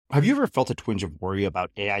Have you ever felt a twinge of worry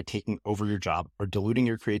about AI taking over your job or diluting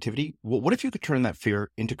your creativity? Well, what if you could turn that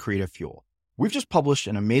fear into creative fuel? We've just published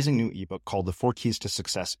an amazing new ebook called The 4 Keys to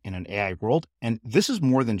Success in an AI World, and this is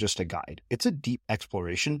more than just a guide. It's a deep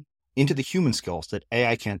exploration into the human skills that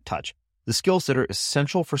AI can't touch, the skills that are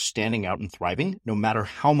essential for standing out and thriving, no matter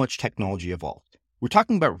how much technology evolves. We're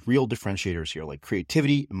talking about real differentiators here, like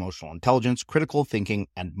creativity, emotional intelligence, critical thinking,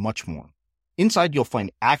 and much more. Inside, you'll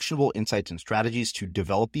find actionable insights and strategies to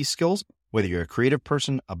develop these skills, whether you're a creative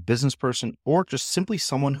person, a business person, or just simply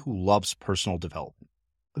someone who loves personal development.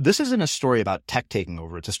 This isn't a story about tech taking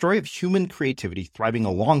over. It's a story of human creativity thriving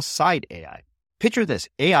alongside AI. Picture this,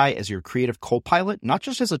 AI as your creative co-pilot, not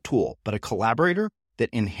just as a tool, but a collaborator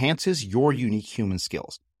that enhances your unique human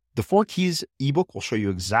skills. The 4 Keys ebook will show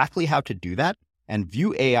you exactly how to do that and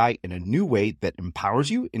view AI in a new way that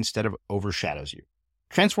empowers you instead of overshadows you.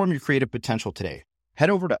 Transform your creative potential today. Head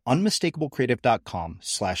over to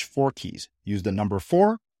unmistakablecreative.com/4keys. Use the number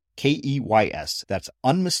 4, KEYS. That's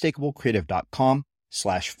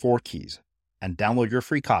unmistakablecreative.com/4keys and download your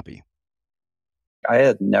free copy. I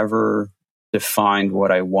had never defined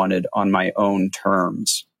what I wanted on my own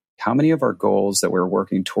terms. How many of our goals that we're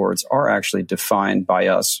working towards are actually defined by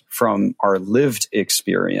us from our lived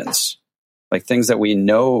experience? Like things that we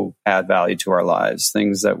know add value to our lives,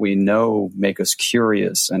 things that we know make us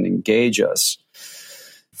curious and engage us.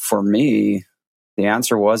 For me, the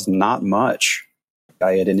answer was not much.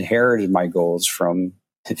 I had inherited my goals from,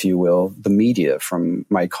 if you will, the media, from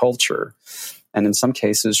my culture. And in some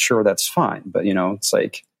cases, sure, that's fine. But, it's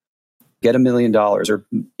like, get $1 million, or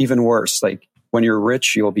even worse, like when you're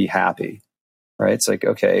rich, you'll be happy, right? It's like,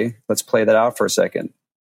 okay, let's play that out for a second.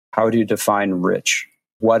 How do you define rich?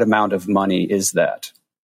 What amount of money is that? I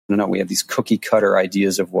don't know. We have these cookie cutter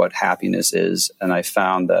ideas of what happiness is. And I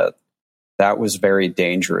found that was very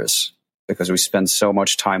dangerous because we spend so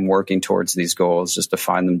much time working towards these goals just to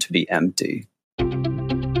find them to be empty.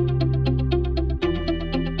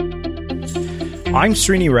 I'm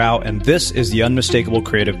Srini Rao, and this is the Unmistakable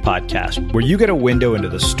Creative Podcast, where you get a window into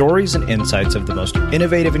the stories and insights of the most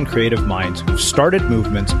innovative and creative minds who've started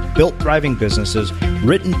movements, built thriving businesses,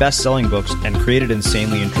 written best-selling books, and created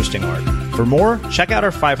insanely interesting art. For more, check out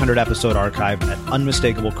our 500-episode archive at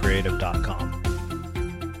unmistakablecreative.com.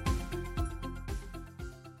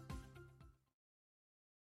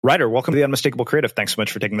 Ryder, welcome to the Unmistakable Creative. Thanks so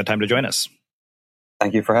much for taking the time to join us.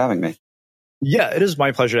 Thank you for having me. Yeah, it is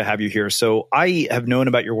my pleasure to have you here. So I have known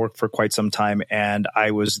about your work for quite some time, and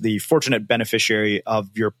I was the fortunate beneficiary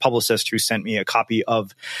of your publicist who sent me a copy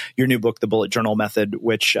of your new book, The Bullet Journal Method,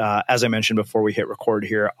 which, as I mentioned before we hit record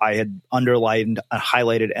here, I had underlined and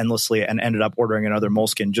highlighted endlessly and ended up ordering another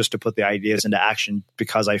moleskin just to put the ideas into action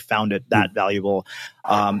because I found it that valuable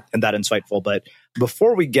and that insightful. But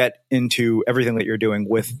before we get into everything that you're doing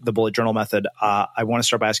with the Bullet Journal Method, I want to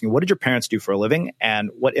start by asking, what did your parents do for a living,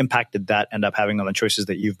 and what impact did that end up having on the choices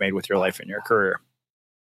that you've made with your life and your career?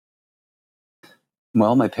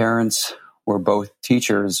 Well, my parents were both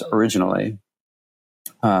teachers originally.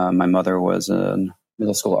 My mother was a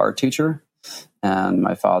middle school art teacher, and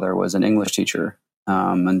my father was an English teacher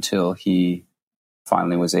until he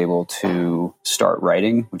finally was able to start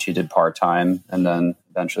writing, which he did part-time, and then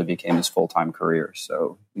eventually became his full-time career.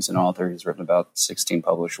 So he's an author. He's written about 16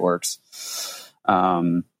 published works.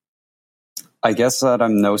 I guess that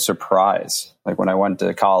I'm no surprise. Like when I went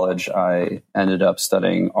to college, I ended up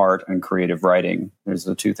studying art and creative writing. There's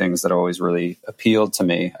the two things that always really appealed to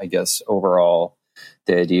me. I guess overall,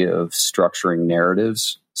 the idea of structuring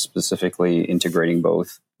narratives, specifically integrating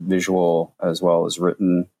both visual as well as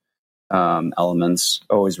written elements,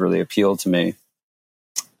 always really appealed to me.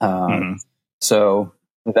 So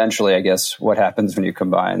eventually, I guess what happens when you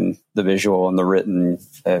combine the visual and the written,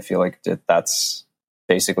 I feel like that's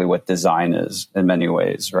basically what design is in many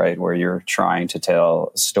ways, right? Where you're trying to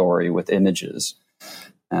tell a story with images.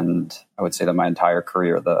 And I would say that my entire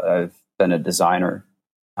career that I've been a designer,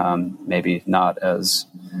 maybe not as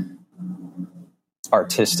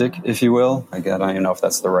artistic, if you will. Again, I don't even know if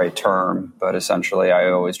that's the right term, but essentially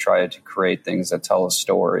I always try to create things that tell a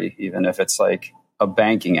story, even if it's like a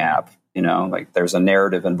banking app, like there's a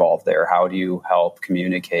narrative involved there. How do you help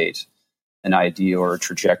communicate an idea or a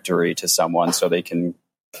trajectory to someone so they can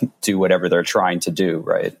do whatever they're trying to do,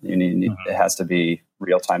 right? It has to be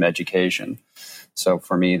real-time education. So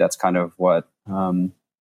for me, that's kind of what,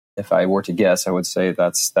 if I were to guess, I would say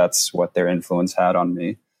that's what their influence had on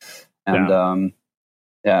me. And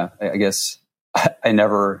I guess I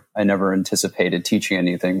never anticipated teaching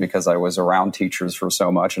anything because I was around teachers for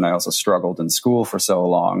so much, and I also struggled in school for so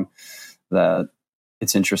long that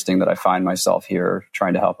it's interesting that I find myself here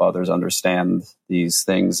trying to help others understand these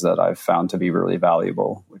things that I've found to be really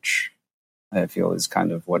valuable, which I feel is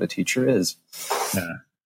kind of what a teacher is.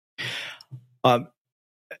 Yeah.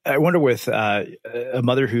 I wonder with a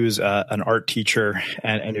mother who's an art teacher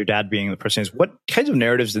and your dad being the person is, what kinds of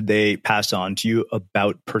narratives did they pass on to you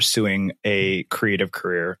about pursuing a creative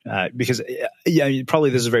career? Because probably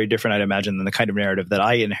this is very different, I'd imagine, than the kind of narrative that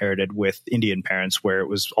I inherited with Indian parents, where it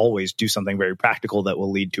was always do something very practical that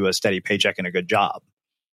will lead to a steady paycheck and a good job.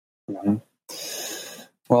 Mm-hmm.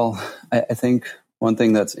 Well, I think one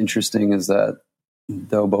thing that's interesting is that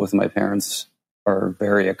though both of my parents are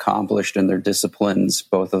very accomplished in their disciplines,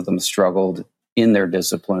 both of them struggled in their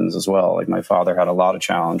disciplines as well. Like my father had a lot of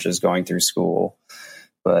challenges going through school,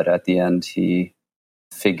 but at the end he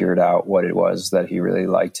figured out what it was that he really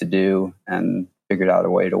liked to do and figured out a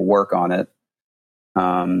way to work on it.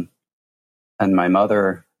 And my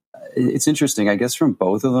mother, it's interesting, I guess from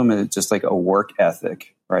both of them, it's just like a work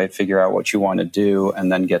ethic, right? Figure out what you want to do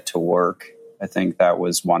and then get to work. I think that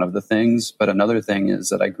was one of the things. But another thing is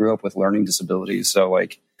that I grew up with learning disabilities. So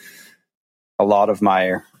like a lot of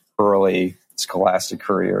my early scholastic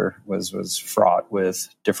career was fraught with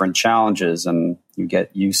different challenges, and you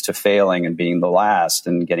get used to failing and being the last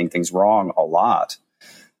and getting things wrong a lot.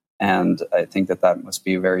 And I think that must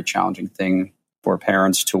be a very challenging thing for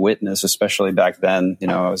parents to witness, especially back then. You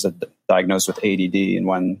know, I was diagnosed with ADD, and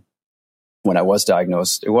when I was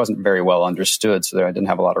diagnosed, it wasn't very well understood. So I didn't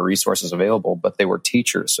have a lot of resources available, but they were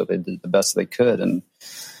teachers, so they did the best they could. And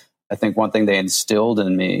I think one thing they instilled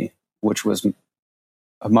in me, which was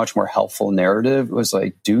a much more helpful narrative, was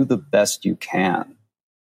like, do the best you can,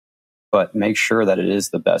 but make sure that it is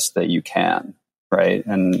the best that you can. Right.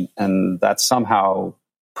 And that somehow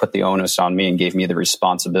put the onus on me and gave me the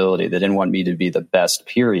responsibility. They didn't want me to be the best,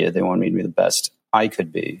 period. They wanted me to be the best I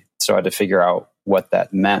could be. So I had to figure out what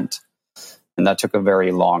that meant. And that took a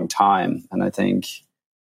very long time. And I think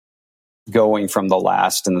going from the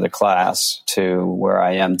last in the class to where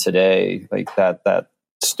I am today, like that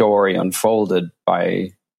story unfolded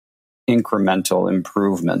by incremental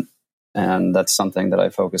improvement. And that's something that I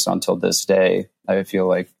focus on till this day. I feel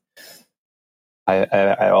like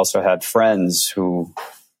I also had friends who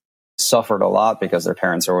suffered a lot because their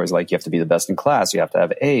parents are always like, you have to be the best in class, you have to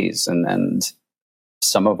have A's. And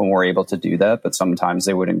some of them were able to do that, but sometimes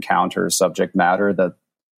they would encounter subject matter that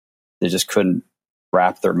they just couldn't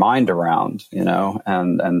wrap their mind around, you know,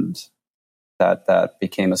 and that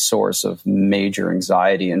became a source of major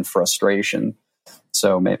anxiety and frustration.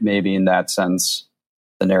 So maybe in that sense,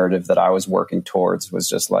 the narrative that I was working towards was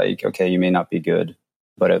just like, okay, you may not be good,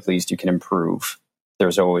 but at least you can improve.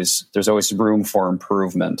 There's always room for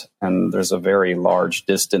improvement, and there's a very large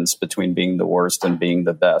distance between being the worst and being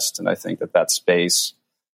the best. And I think that space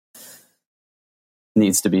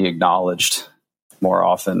needs to be acknowledged more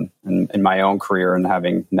often. In my own career and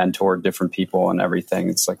having mentored different people and everything,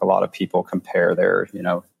 it's like a lot of people compare their, you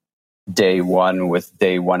know, day one with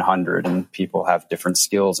day 100, and people have different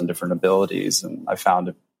skills and different abilities. And I found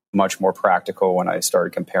it much more practical when I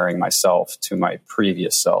started comparing myself to my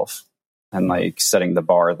previous self and like setting the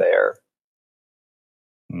bar there.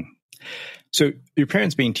 So your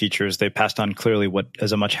parents being teachers, they passed on clearly what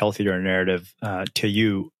is a much healthier narrative to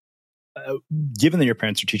you. Given that your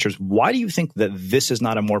parents are teachers, why do you think that this is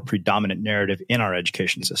not a more predominant narrative in our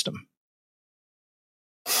education system?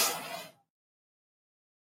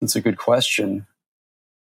 That's a good question.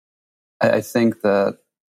 I think that,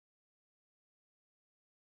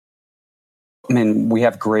 I mean, we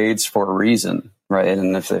have grades for a reason, right?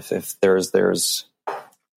 And if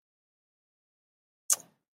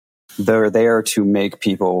they're there to make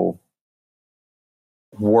people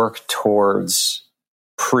work towards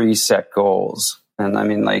preset goals. And I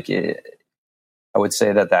mean, like, I would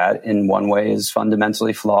say that in one way is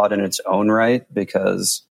fundamentally flawed in its own right,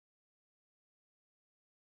 because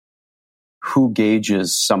who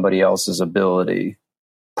gauges somebody else's ability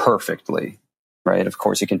perfectly, right? Of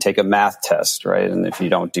course, you can take a math test, right? And if you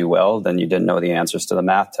don't do well, then you didn't know the answers to the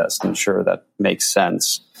math test. And sure, that makes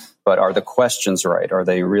sense. But are the questions right? Are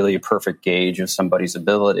they really a perfect gauge of somebody's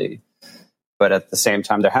ability? But at the same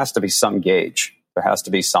time, there has to be some gauge. There has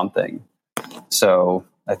to be something. So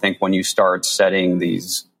I think when you start setting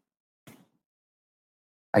these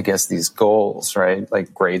goals, right?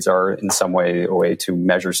 Like grades are in some way a way to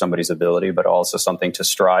measure somebody's ability, but also something to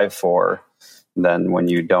strive for. Then when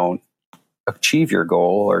you don't achieve your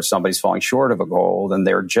goal or somebody's falling short of a goal, then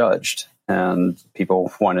they're judged, and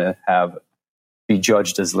people want to be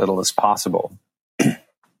judged as little as possible.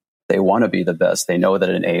 They want to be the best. They know that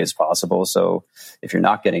an A is possible. So if you're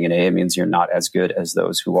not getting an A, it means you're not as good as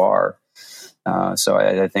those who are. So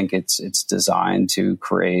I think it's designed to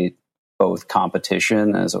create both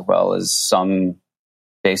competition as well as some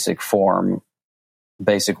basic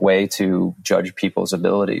way to judge people's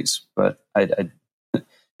abilities. But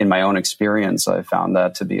in my own experience, I found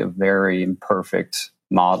that to be a very imperfect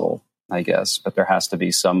model, I guess. But there has to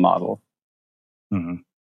be some model. Mm-hmm.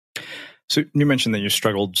 So you mentioned that you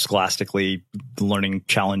struggled scholastically, learning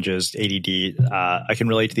challenges, ADD. I can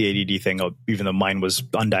relate to the ADD thing, even though mine was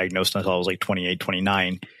undiagnosed until I was like 28,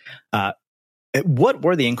 29. What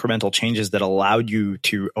were the incremental changes that allowed you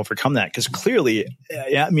to overcome that? Because clearly,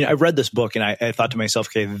 I read this book and I thought to myself,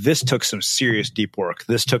 okay, this took some serious deep work.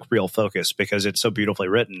 This took real focus because it's so beautifully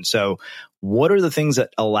written. So what are the things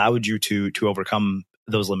that allowed you to overcome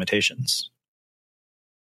those limitations?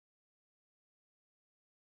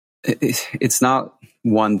 It's not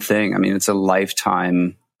one thing. I mean, it's a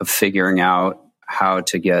lifetime of figuring out how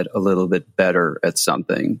to get a little bit better at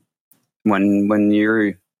something. When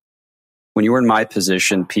you were in my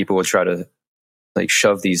position, people would try to like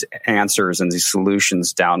shove these answers and these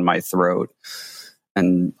solutions down my throat.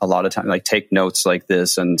 And a lot of times, like, take notes like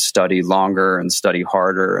this and study longer and study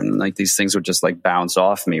harder. And like these things would just like bounce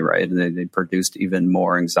off me, right? And they produced even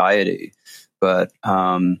more anxiety. But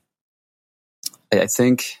I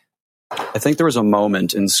think there was a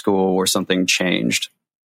moment in school where something changed.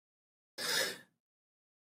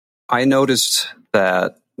 I noticed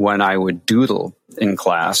that when I would doodle in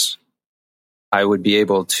class, I would be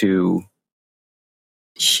able to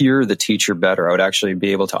hear the teacher better. I would actually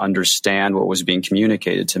be able to understand what was being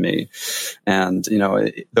communicated to me. And,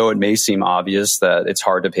 though it may seem obvious that it's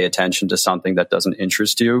hard to pay attention to something that doesn't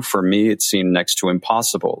interest you, for me, it seemed next to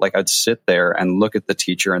impossible. Like, I'd sit there and look at the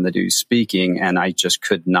teacher and the dude speaking, and I just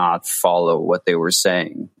could not follow what they were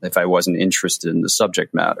saying if I wasn't interested in the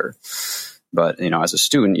subject matter. But, as a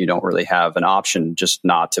student, you don't really have an option just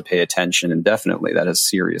not to pay attention indefinitely. That has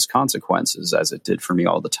serious consequences, as it did for me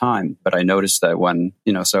all the time. But I noticed that when,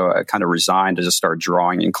 so I kind of resigned to just start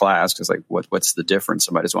drawing in class because, like, what's the difference?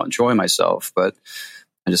 I might as well enjoy myself. But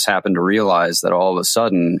I just happened to realize that all of a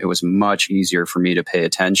sudden it was much easier for me to pay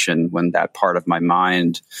attention when that part of my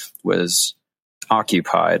mind was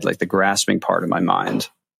occupied, like the grasping part of my mind.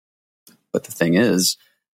 But the thing is,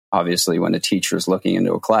 obviously, when a teacher is looking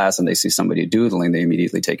into a class and they see somebody doodling, they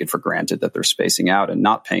immediately take it for granted that they're spacing out and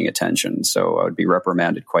not paying attention. So I would be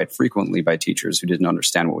reprimanded quite frequently by teachers who didn't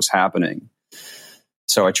understand what was happening.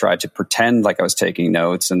 So I tried to pretend like I was taking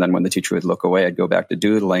notes. And then when the teacher would look away, I'd go back to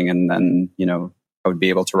doodling. And then, I would be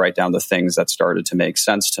able to write down the things that started to make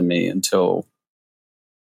sense to me until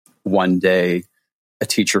one day a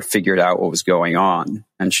teacher figured out what was going on.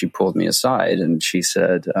 And she pulled me aside and she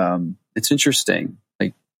said, it's interesting.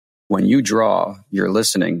 When you draw, you're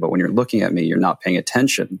listening, but when you're looking at me, you're not paying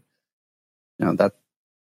attention. That's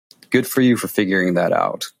good for you for figuring that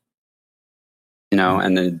out.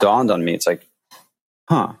 And then it dawned on me, it's like,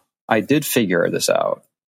 I did figure this out.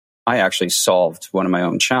 I actually solved one of my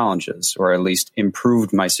own challenges, or at least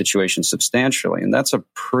improved my situation substantially. And that's a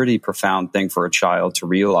pretty profound thing for a child to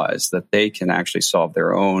realize, that they can actually solve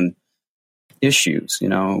their own issues.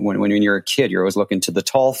 When you're a kid, you're always looking to the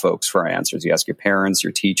tall folks for answers. You ask your parents,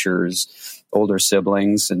 your teachers, older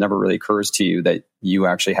siblings. It never really occurs to you that you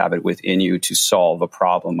actually have it within you to solve a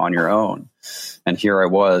problem on your own. And here I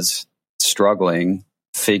was struggling,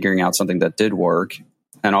 figuring out something that did work,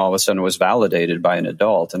 and all of a sudden it was validated by an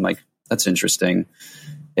adult. I'm like, that's interesting.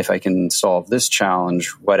 If I can solve this challenge,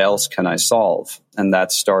 what else can I solve? And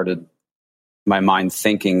that started my mind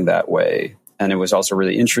thinking that way. And it was also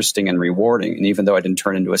really interesting and rewarding. And even though I didn't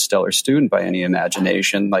turn into a stellar student by any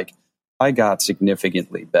imagination, like, I got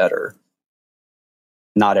significantly better.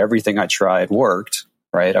 Not everything I tried worked,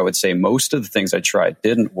 right? I would say most of the things I tried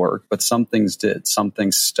didn't work, but some things did. Some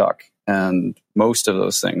things stuck. And most of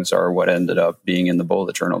those things are what ended up being in the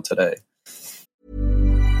bullet journal today.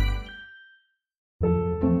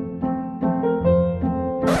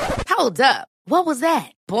 Hold up. What was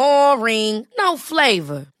that? Boring. No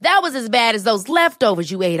flavor. That was as bad as those leftovers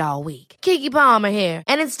you ate all week. Keke Palmer here.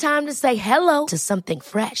 And it's time to say hello to something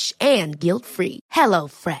fresh and guilt-free. Hello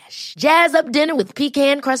Fresh. Jazz up dinner with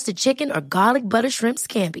pecan-crusted chicken or garlic butter shrimp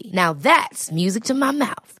scampi. Now that's music to my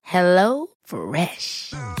mouth. Hello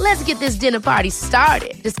Fresh. Let's get this dinner party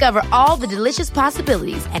started. Discover all the delicious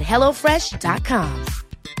possibilities at HelloFresh.com.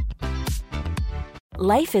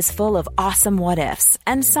 Life is full of awesome what-ifs,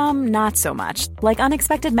 and some not so much, like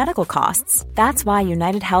unexpected medical costs. That's why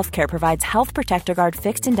United Healthcare provides Health Protector Guard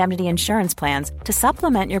fixed indemnity insurance plans to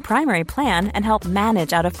supplement your primary plan and help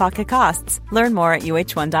manage out-of-pocket costs. Learn more at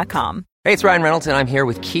UH1.com. Hey, it's Ryan Reynolds, and I'm here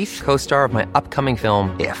with Keith, co-star of my upcoming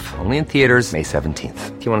film, If, only in theaters May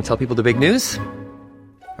 17th. Do you want to tell people the big news?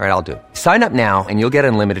 All right, I'll do it. Sign up now and you'll get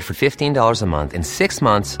unlimited for $15 a month and 6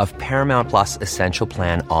 months of Paramount Plus Essential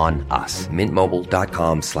Plan on us.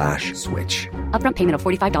 MintMobile.com/switch. Upfront payment of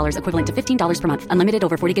 $45 equivalent to $15 per month. Unlimited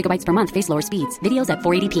over 40 gigabytes per month. Face lower speeds. Videos at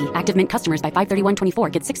 480p. Active Mint customers by 531.24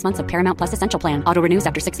 get 6 months of Paramount Plus Essential Plan. Auto renews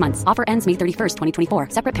after 6 months. Offer ends May 31st, 2024.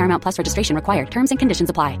 Separate Paramount Plus registration required. Terms and conditions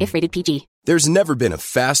apply if rated PG. There's never been a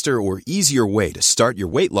faster or easier way to start your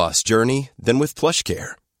weight loss journey than with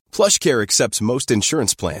PlushCare. PlushCare accepts most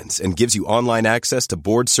insurance plans and gives you online access to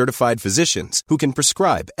board-certified physicians who can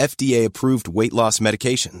prescribe FDA-approved weight loss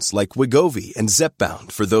medications like Wegovy and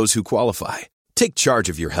Zepbound for those who qualify. Take charge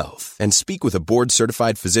of your health and speak with a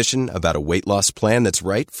board-certified physician about a weight loss plan that's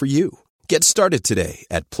right for you. Get started today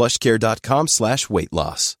at plushcare.com/weight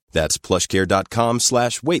loss. That's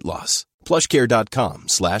plushcare.com/weight loss.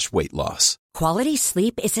 plushcare.com/weight loss. Quality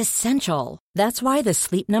sleep is essential. That's why the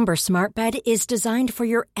Sleep Number Smart Bed is designed for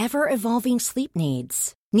your ever-evolving sleep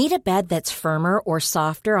needs. Need a bed that's firmer or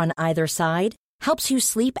softer on either side? Helps you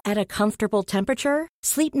sleep at a comfortable temperature?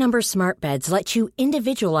 Sleep Number Smart Beds let you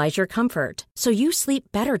individualize your comfort, so you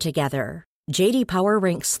sleep better together. J.D. Power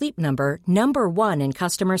ranks Sleep Number number 1 in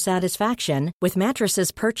customer satisfaction with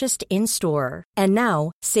mattresses purchased in-store. And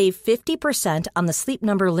now, save 50% on the Sleep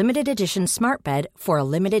Number Limited Edition Smart Bed for a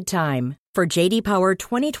limited time. For J.D. Power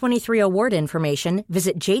 2023 award information,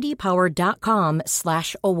 visit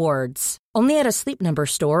jdpower.com/awards. Only at a Sleep Number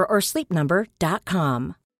store or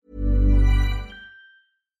sleepnumber.com.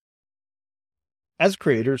 As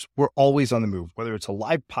creators, we're always on the move. Whether it's a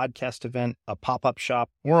live podcast event, a pop-up shop,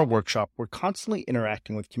 or a workshop, we're constantly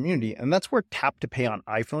interacting with community, and that's where Tap to Pay on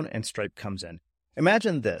iPhone and Stripe comes in.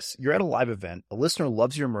 Imagine this. You're at a live event, a listener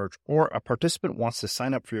loves your merch, or a participant wants to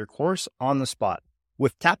sign up for your course on the spot.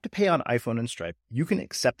 With Tap to Pay on iPhone and Stripe, you can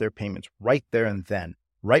accept their payments right there and then,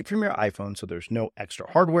 right from your iPhone, so there's no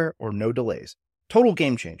extra hardware or no delays. Total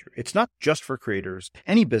game changer. It's not just for creators.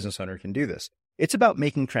 Any business owner can do this. It's about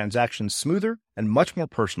making transactions smoother and much more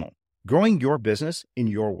personal, growing your business in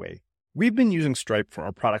your way. We've been using Stripe for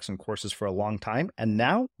our products and courses for a long time, and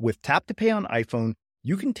now with Tap to Pay on iPhone,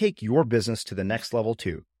 you can take your business to the next level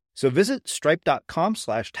too. So visit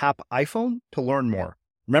stripe.com/tapiphone to learn more.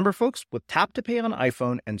 Remember, folks, with Tap to Pay on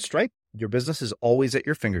iPhone and Stripe, your business is always at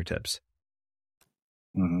your fingertips.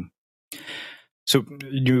 Mm-hmm. So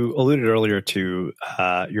you alluded earlier to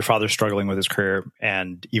your father struggling with his career,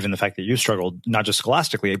 and even the fact that you struggled, not just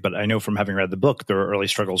scholastically, but I know from having read the book, there were early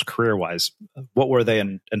struggles career-wise. What were they,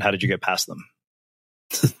 and how did you get past them?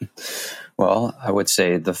 Well, I would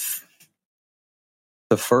say the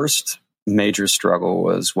first major struggle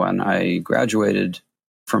was when I graduated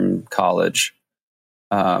from college.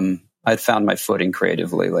 I'd found my footing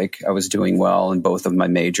creatively. Like, I was doing well in both of my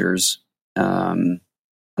majors.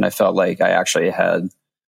 And I felt like I actually had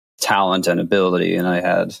talent and ability, and I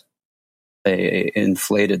had a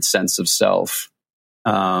inflated sense of self.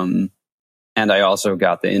 And I also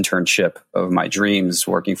got the internship of my dreams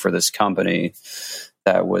working for this company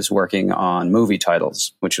that was working on movie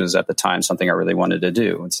titles, which was at the time something I really wanted to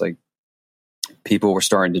do. It's like people were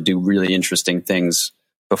starting to do really interesting things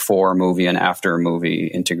before a movie and after a movie,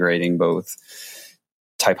 integrating both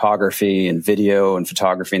typography and video and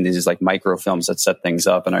photography and these like microfilms that set things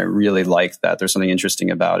up. And I really liked that. There's something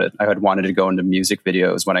interesting about it. I had wanted to go into music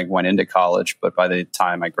videos when I went into college, but by the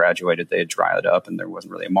time I graduated, they had dried up and there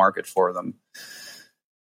wasn't really a market for them.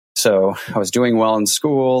 So I was doing well in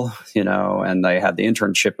school, and I had the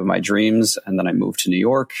internship of my dreams. And then I moved to New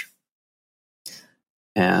York,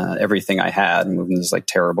 and everything I had, moved in this like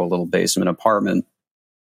terrible little basement apartment.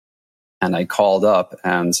 And I called up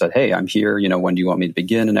and said, "Hey, I'm here. When do you want me to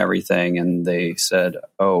begin and everything?" And they said,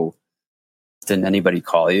 "Oh, didn't anybody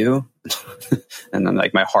call you?" And then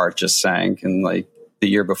like my heart just sank. And like the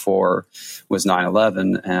year before was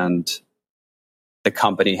 9/11, and the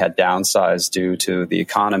company had downsized due to the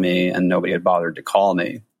economy, and nobody had bothered to call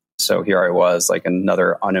me. So here I was, like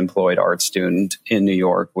another unemployed art student in New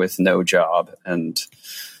York with no job and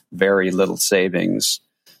very little savings.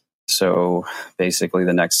 So basically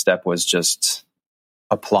the next step was just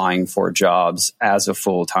applying for jobs as a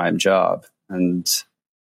full-time job. And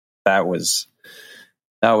that was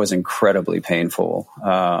incredibly painful,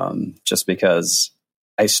 just because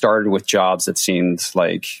I started with jobs that seemed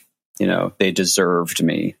like, they deserved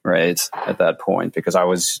me, right, at that point, because I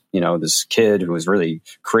was, this kid who was really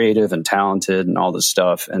creative and talented and all this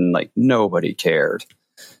stuff. And like nobody cared.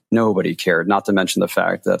 Nobody cared, not to mention the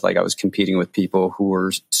fact that like I was competing with people who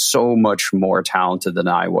were so much more talented than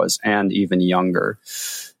I was and even younger.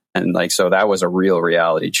 And like, so that was a real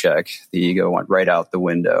reality check. The ego went right out the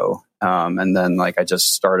window. And then like, I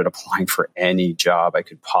just started applying for any job I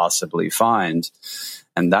could possibly find.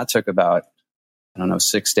 And that took about,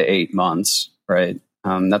 6 to 8 months, right?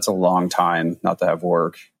 That's a long time not to have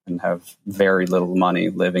work and have very little money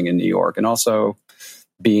living in New York. And also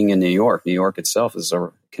being in New York itself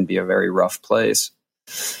can be a very rough place.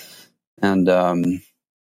 And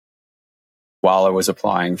while I was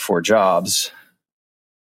applying for jobs,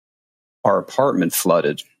 our apartment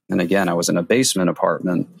flooded. And again, I was in a basement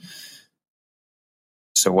apartment.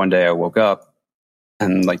 So one day I woke up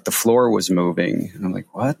and like the floor was moving. And I'm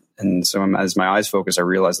like, what? And so as my eyes focused, I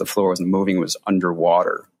realized the floor wasn't moving, it was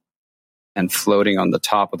underwater. And floating on the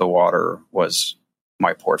top of the water was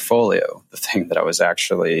my portfolio, the thing that I was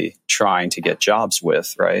actually trying to get jobs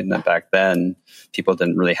with, right? And then back then, people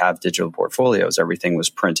didn't really have digital portfolios. Everything was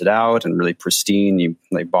printed out and really pristine.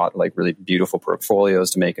 They bought like really beautiful portfolios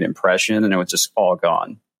to make an impression, and it was just all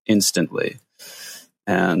gone instantly.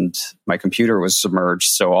 And my computer was submerged,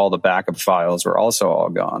 so all the backup files were also all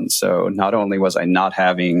gone. So not only was I not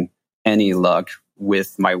having any luck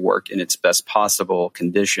with my work in its best possible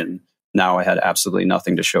condition, now I had absolutely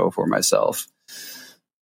nothing to show for myself.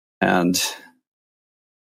 And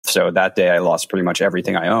so that day I lost pretty much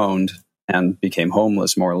everything I owned and became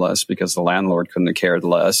homeless more or less because the landlord couldn't have cared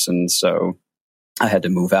less. And so I had to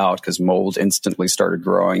move out because mold instantly started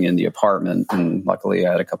growing in the apartment. And luckily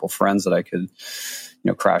I had a couple friends that I could,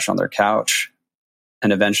 crash on their couch.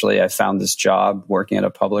 And eventually I found this job working at a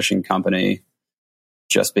publishing company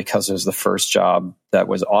just because it was the first job that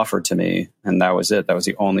was offered to me. And that was it. That was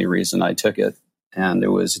the only reason I took it. And it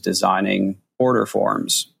was designing order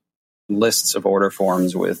forms. Lists of order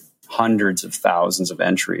forms with hundreds of thousands of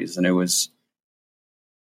entries. And it was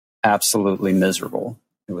absolutely miserable.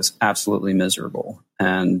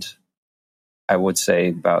 And I would say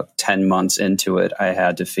about 10 months into it, I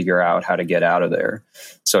had to figure out how to get out of there.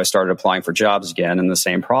 So I started applying for jobs again, and the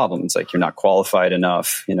same problem. It's like, you're not qualified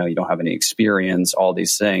enough. You don't have any experience, all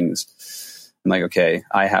these things. I'm like, okay,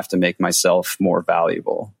 I have to make myself more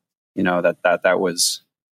valuable. That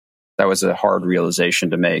was a hard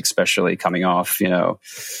realization to make, especially coming off,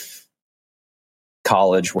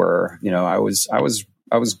 college where, I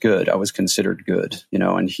was good. I was considered good,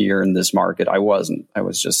 and here in this market, I wasn't. I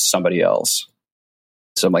was just somebody else.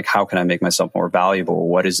 So I'm like, how can I make myself more valuable?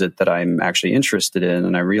 What is it that I'm actually interested in?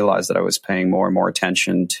 And I realized that I was paying more and more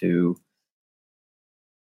attention to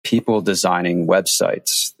people designing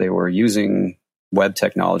websites. They were using web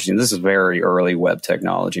technology. And this is very early web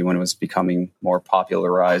technology when it was becoming more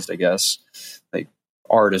popularized, I guess. Like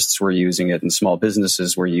artists were using it and small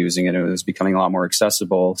businesses were using it. And it was becoming a lot more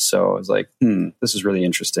accessible. So I was like, this is really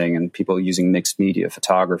interesting. And people using mixed media,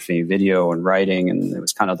 photography, video, and writing. And it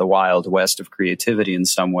was kind of the wild west of creativity in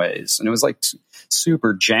some ways. And it was like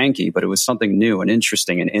super janky, but it was something new and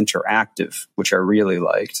interesting and interactive, which I really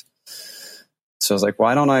liked. So I was like,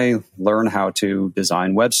 why don't I learn how to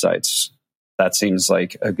design websites? That seems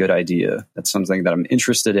like a good idea. That's something that I'm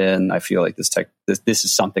interested in. I feel like this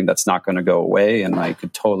is something that's not going to go away. And I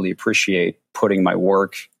could totally appreciate putting my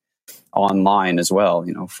work online as well,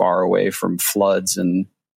 far away from floods and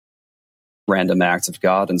random acts of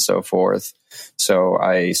God and so forth. So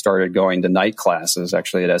I started going to night classes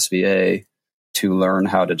actually at SVA to learn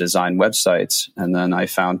how to design websites. And then I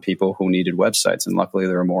found people who needed websites. And luckily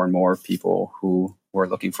there were more and more people who were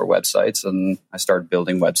looking for websites. And I started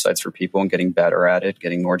building websites for people and getting better at it,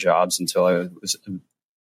 getting more jobs until I was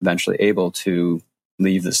eventually able to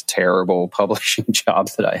leave this terrible publishing job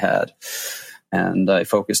that I had. And I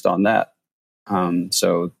focused on that.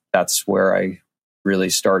 So that's where I really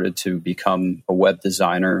started to become a web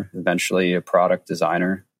designer, eventually a product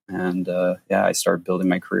designer. And I started building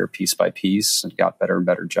my career piece by piece and got better and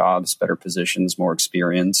better jobs, better positions, more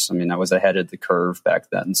experience. I mean, I was ahead of the curve back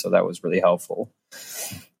then, so that was really helpful.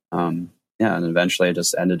 And eventually I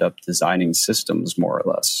just ended up designing systems more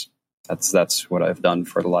or less. That's what I've done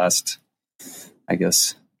for the last, I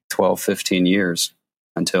guess, 12, 15 years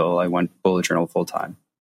until I went bullet journal full time.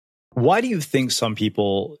 Why do you think some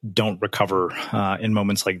people don't recover in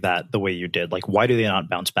moments like that the way you did? Like, why do they not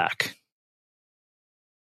bounce back?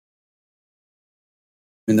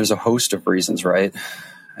 I mean, there's a host of reasons, right?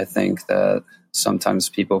 I think that sometimes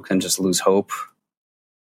people can just lose hope,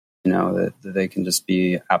 that they can just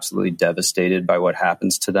be absolutely devastated by what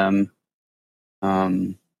happens to them.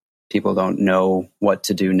 People don't know what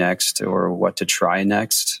to do next or what to try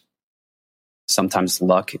next. Sometimes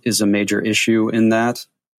luck is a major issue in that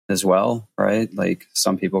as well, right? Like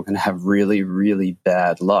some people can have really, really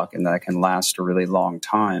bad luck and that can last a really long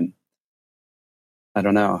time. I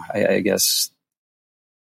don't know. I guess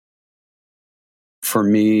for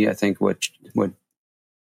me, I think what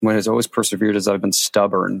has always persevered is I've been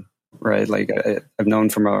stubborn, right? Like I've known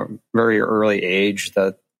from a very early age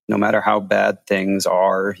that no matter how bad things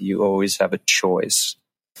are, you always have a choice.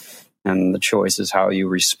 And the choice is how you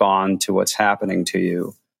respond to what's happening to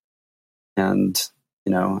you. And,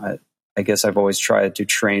 I guess I've always tried to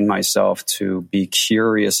train myself to be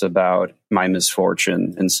curious about my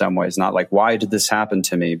misfortune in some ways. Not like, why did this happen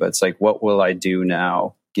to me? But it's like, what will I do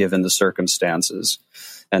now given the circumstances?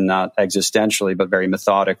 And not existentially, but very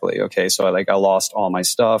methodically. Okay, so I lost all my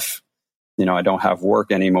stuff. I don't have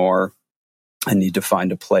work anymore. I need to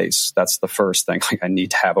find a place. That's the first thing. Like I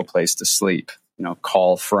need to have a place to sleep.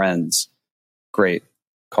 Call friends. Great.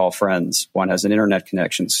 Call friends. One has an internet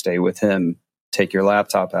connection. Stay with him. Take your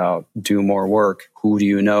laptop out. Do more work. Who do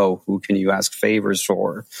you know? Who can you ask favors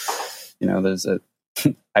for?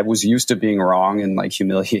 I was used to being wrong and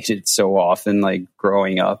humiliated so often,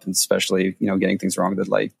 growing up, and especially, getting things wrong,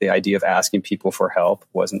 that the idea of asking people for help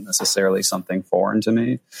wasn't necessarily something foreign to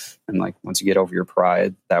me. And once you get over your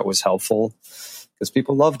pride, that was helpful because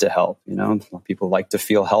people love to help, people like to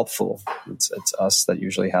feel helpful. It's us that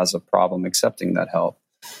usually has a problem accepting that help.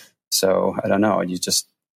 So I don't know.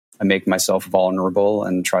 I make myself vulnerable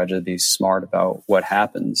and try to be smart about what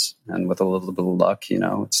happens. And with a little bit of luck,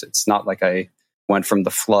 it's not like I went from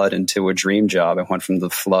the flood into a dream job. I went from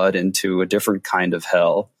the flood into a different kind of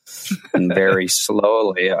hell. And very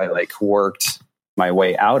slowly, I worked my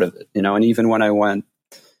way out of it, and even when I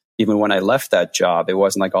left that job, it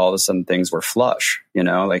wasn't like all of a sudden things were flush,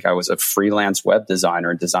 I was a freelance web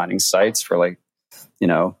designer designing sites for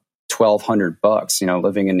 $1,200,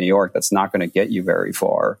 living in New York, that's not going to get you very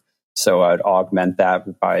far. So I'd augment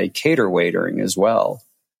that by cater waitering as well.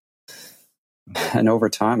 And over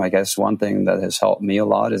time, I guess one thing that has helped me a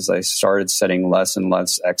lot is I started setting less and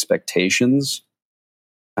less expectations.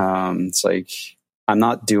 It's like, I'm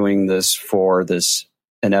not doing this for this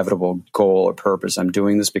inevitable goal or purpose. I'm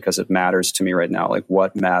doing this because it matters to me right now.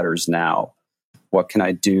 What matters now? What can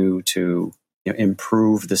I do to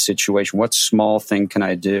improve the situation? What small thing can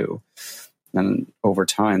I do? And over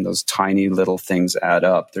time, those tiny little things add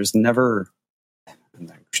up. There's never, I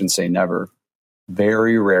shouldn't say never,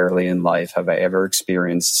 very rarely in life have I ever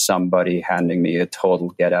experienced somebody handing me a total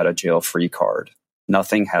get out of jail free card.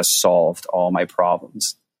 Nothing has solved all my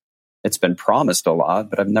problems. It's been promised a lot,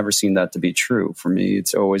 but I've never seen that to be true. For me,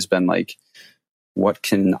 it's always been what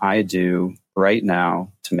can I do right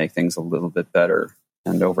now to make things a little bit better?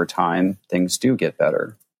 And over time, things do get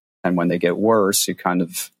better. And when they get worse, you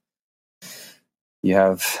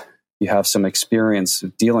have some experience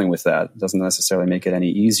of dealing with that. It doesn't necessarily make it any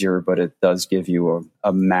easier, but it does give you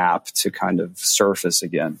a map to kind of surface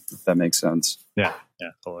again, if that makes sense. Yeah,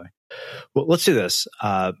 totally. Well, let's do this.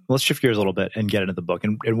 Let's shift gears a little bit and get into the book.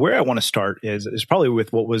 And where I want to start is probably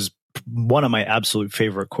with what was one of my absolute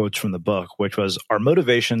favorite quotes from the book, which was, "Our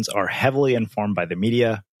motivations are heavily informed by the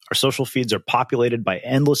media. Our social feeds are populated by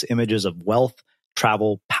endless images of wealth,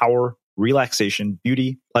 travel, power, relaxation,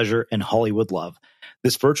 beauty, pleasure, and Hollywood love.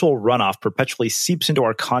 This virtual runoff perpetually seeps into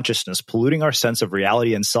our consciousness, polluting our sense of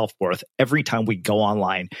reality and self-worth every time we go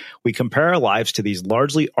online. We compare our lives to these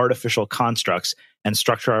largely artificial constructs and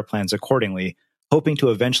structure our plans accordingly, hoping to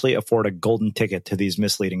eventually afford a golden ticket to these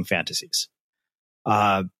misleading fantasies."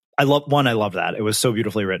 I love that. It was so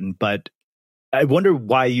beautifully written, but I wonder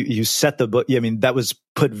why you set the book. I mean, that was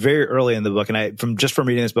put very early in the book. And from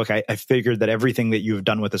reading this book, I figured that everything that you've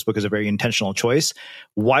done with this book is a very intentional choice.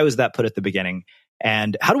 Why was that put at the beginning?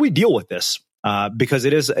 And how do we deal with this? Because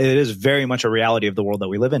it is very much a reality of the world that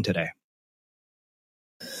we live in today.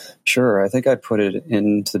 Sure. I think I put it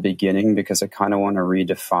into the beginning because I kind of want to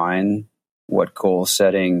redefine what goal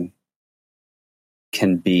setting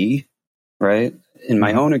can be, right? In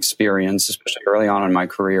my own experience, especially early on in my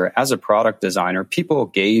career as a product designer, people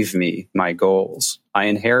gave me my goals. I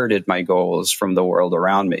inherited my goals from the world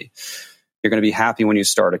around me. You're going to be happy when you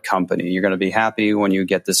start a company. You're going to be happy when you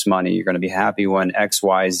get this money. You're going to be happy when X,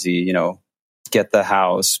 Y, Z, get the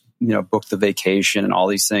house, book the vacation and all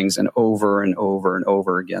these things. And over and over and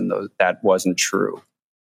over again, that wasn't true.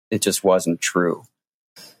 It just wasn't true.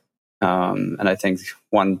 And I think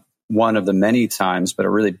one of the many times, but a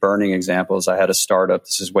really burning example is I had a startup.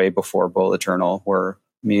 This is way before Bullet Journal, where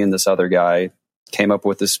me and this other guy came up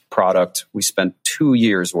with this product. We spent 2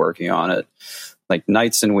 years working on it,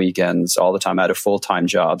 nights and weekends, all the time. I had a full-time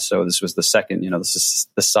job. So this was the second, this is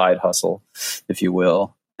the side hustle, if you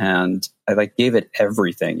will. And I gave it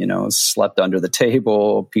everything, slept under the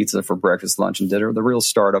table, pizza for breakfast, lunch, and dinner, the real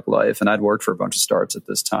startup life. And I'd worked for a bunch of startups at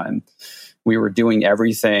this time. We were doing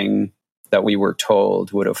everything that we were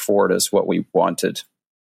told would afford us what we wanted.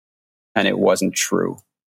 and it wasn't true.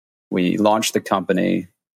 We launched the company,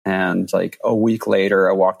 and like a week later,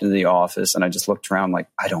 I walked into the office and I just looked around like,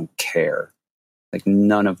 I don't care. Like,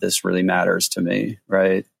 none of this really matters to me,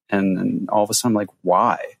 right? And then all of a sudden, I'm like,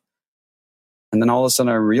 why? And then all of a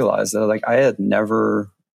sudden I realized that like I had never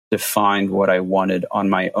defined what I wanted on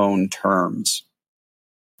my own terms.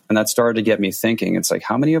 And that started to get me thinking. It's like,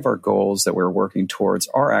 how many of our goals that we're working towards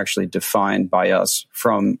are actually defined by us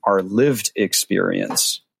from our lived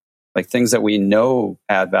experience? Like things that we know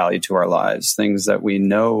add value to our lives, things that we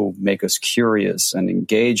know make us curious and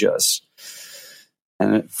engage us.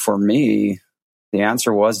 And for me, the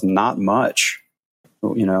answer was not much.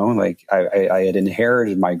 You know, like I had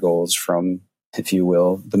inherited my goals from, if you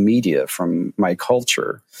will, the media, from my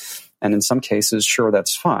culture. And in some cases, sure,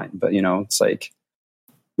 that's fine. But, you know, it's like,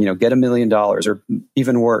 you know, get $1 million, or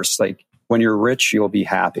even worse, like when you're rich, you'll be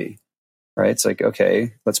happy, right? It's like,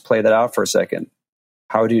 okay, let's play that out for a second.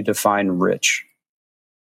 How do you define rich,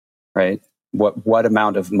 right? What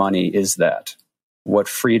amount of money is that? What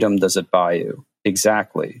freedom does it buy you?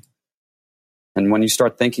 Exactly. And when you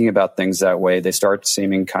start thinking about things that way, they start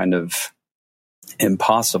seeming kind of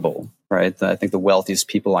impossible, right? I think the wealthiest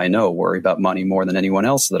people I know worry about money more than anyone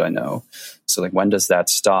else that I know. So like, when does that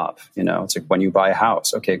stop? You know, it's like when you buy a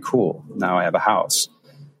house, okay, cool. Now I have a house.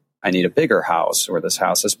 I need a bigger house, or this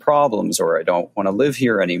house has problems, or I don't want to live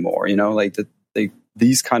here anymore. You know, like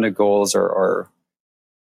these kind of goals are, I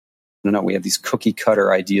don't know, we have these cookie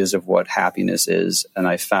cutter ideas of what happiness is. And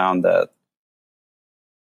I found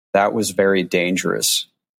that was very dangerous,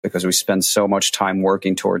 because we spend so much time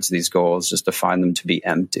working towards these goals just to find them to be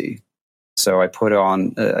empty. So I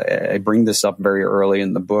bring this up very early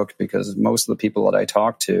in the book, because most of the people that I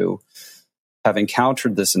talk to have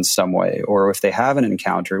encountered this in some way, or if they haven't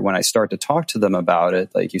encountered, when I start to talk to them about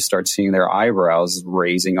it, like you start seeing their eyebrows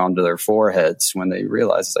raising onto their foreheads when they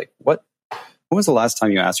realize, it's like, when was the last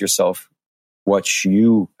time you asked yourself what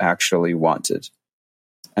you actually wanted?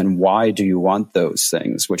 And why do you want those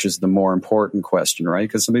things? Which is the more important question, right?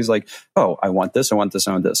 Because somebody's like, oh, I want this, I want this,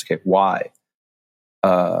 I want this. Okay, why?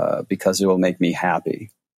 Because it will make me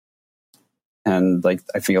happy. And like,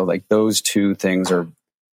 I feel like those two things are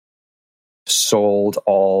sold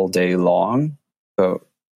all day long, but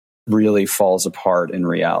really falls apart in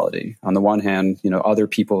reality. On the one hand, you know, other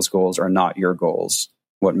people's goals are not your goals.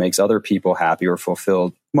 What makes other people happy or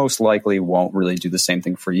fulfilled most likely won't really do the same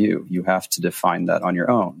thing for you. You have to define that on your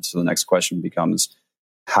own. So the next question becomes,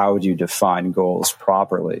 how do you define goals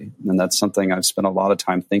properly? And that's something I've spent a lot of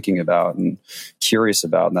time thinking about and curious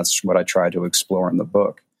about. And that's what I try to explore in the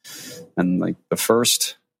book. And like the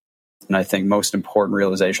first, and I think most important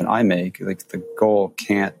realization I make, like the goal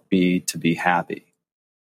can't be to be happy.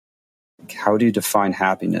 Like, how do you define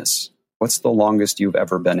happiness? What's the longest you've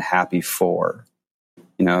ever been happy for?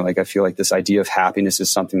 You know, like I feel like this idea of happiness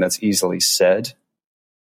is something that's easily said,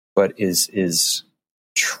 but is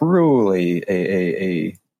truly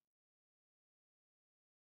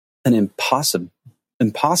an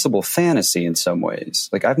impossible fantasy in some ways.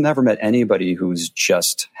 Like I've never met anybody who's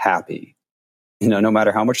just happy. You know, no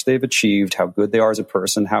matter how much they've achieved, how good they are as a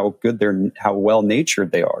person, how well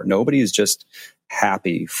natured they are. Nobody is just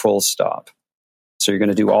happy, full stop. So you're going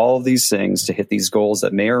to do all of these things to hit these goals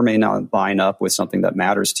that may or may not line up with something that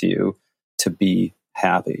matters to you to be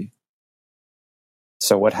happy.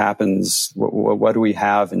 So what happens? What do we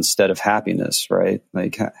have instead of happiness, right?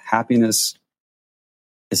 Like happiness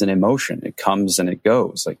is an emotion. It comes and it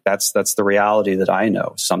goes. Like that's the reality that I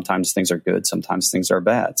know. Sometimes things are good. Sometimes things are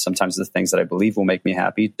bad. Sometimes the things that I believe will make me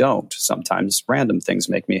happy don't. Sometimes random things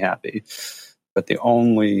make me happy. But the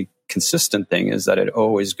only consistent thing is that it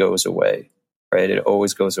always goes away, right? It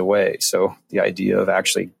always goes away. So the idea of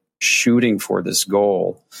actually shooting for this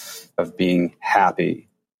goal of being happy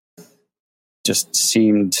just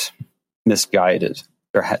seemed misguided.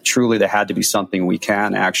 There had to be something we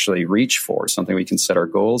can actually reach for, something we can set our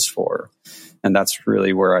goals for. And that's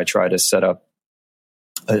really where I try to set up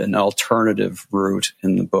an alternative route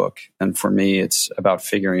in the book. And for me, it's about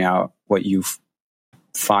figuring out what you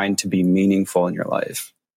find to be meaningful in your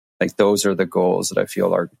life. Like those are the goals that I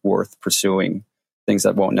feel are worth pursuing. Things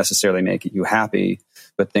that won't necessarily make you happy,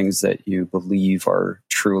 but things that you believe are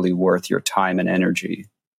truly worth your time and energy.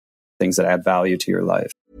 Things that add value to your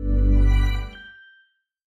life.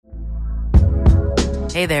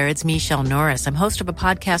 Hey there, it's Michelle Norris. I'm host of a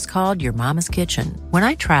podcast called Your Mama's Kitchen. When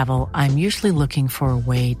I travel, I'm usually looking for a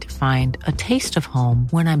way to find a taste of home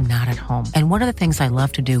when I'm not at home. And one of the things I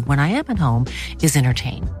love to do when I am at home is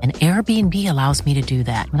entertain. And Airbnb allows me to do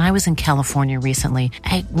that. When I was in California recently,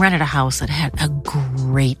 I rented a house that had a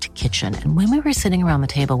great kitchen. And when we were sitting around the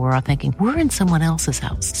table, we were all thinking, we're in someone else's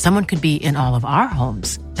house. Someone could be in all of our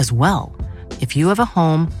homes as well. If you have a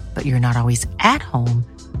home, but you're not always at home,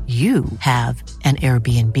 you have an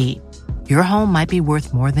Airbnb. Your home might be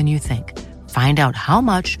worth more than you think. Find out how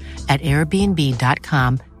much at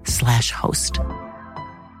airbnb.com/host.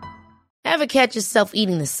 Ever catch yourself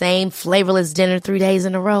eating the same flavorless dinner 3 days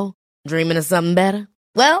in a row? Dreaming of something better?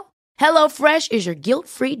 Well, HelloFresh is your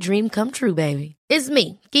guilt-free dream come true, baby. It's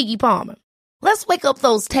me, Keke Palmer. Let's wake up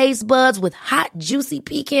those taste buds with hot, juicy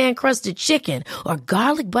pecan-crusted chicken or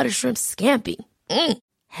garlic butter shrimp scampi.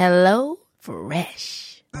 Hello Fresh.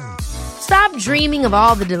 Stop dreaming of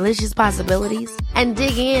all the delicious possibilities and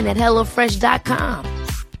dig in at HelloFresh.com.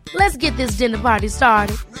 Let's get this dinner party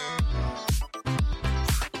started.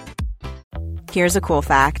 Here's a cool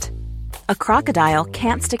fact. A crocodile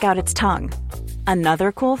can't stick out its tongue.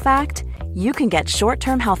 Another cool fact, you can get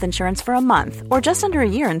short-term health insurance for a month or just under a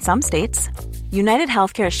year in some states. United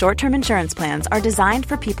Healthcare short-term insurance plans are designed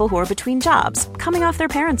for people who are between jobs, coming off their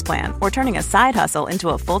parents' plan, or turning a side hustle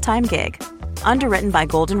into a full-time gig. Underwritten by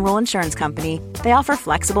Golden Rule Insurance Company, they offer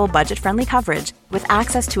flexible, budget-friendly coverage with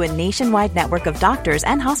access to a nationwide network of doctors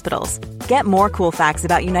and hospitals. Get more cool facts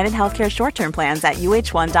about United Healthcare short-term plans at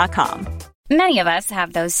uh1.com. Many of us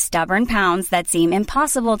have those stubborn pounds that seem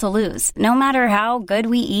impossible to lose, no matter how good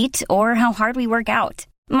we eat or how hard we work out.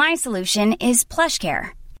 My solution is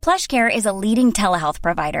PlushCare. PlushCare is a leading telehealth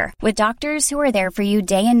provider with doctors who are there for you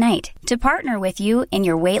day and night to partner with you in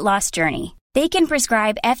your weight loss journey. They can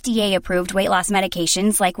prescribe FDA-approved weight loss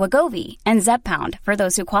medications like Wegovy and Zepbound for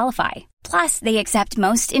those who qualify. Plus, they accept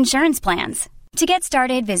most insurance plans. To get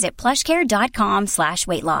started, visit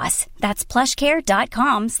plushcare.com/weightloss. That's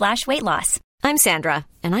plushcare.com/weightloss. I'm Sandra,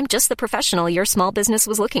 and I'm just the professional your small business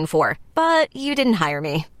was looking for. But you didn't hire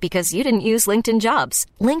me because you didn't use LinkedIn Jobs.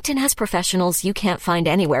 LinkedIn has professionals you can't find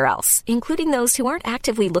anywhere else, including those who aren't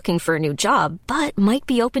actively looking for a new job, but might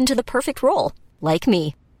be open to the perfect role, like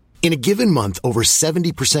me. In a given month, over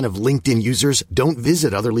 70% of LinkedIn users don't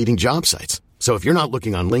visit other leading job sites. So if you're not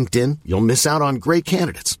looking on LinkedIn, you'll miss out on great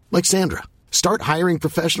candidates like Sandra. Start hiring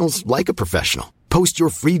professionals like a professional. Post your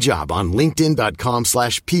free job on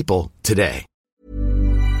linkedin.com/people today.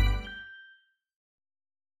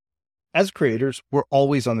 As creators, we're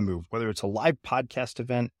always on the move. Whether it's a live podcast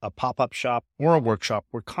event, a pop-up shop, or a workshop,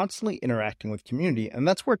 we're constantly interacting with community, and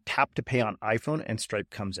that's where Tap to Pay on iPhone and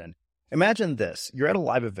Stripe comes in. Imagine this. You're at a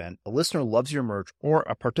live event, a listener loves your merch, or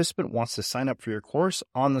a participant wants to sign up for your course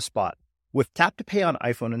on the spot. With Tap to Pay on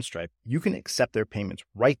iPhone and Stripe, you can accept their payments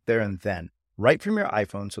right there and then, right from your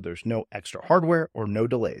iPhone, so there's no extra hardware or no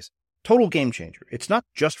delays. Total game changer. It's not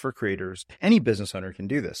just for creators. Any business owner can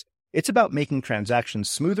do this. It's about making transactions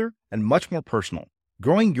smoother and much more personal,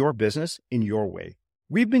 growing your business in your way.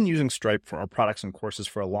 We've been using Stripe for our products and courses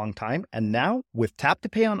for a long time, and now with Tap to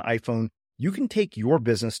Pay on iPhone, you can take your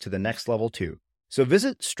business to the next level too. So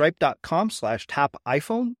visit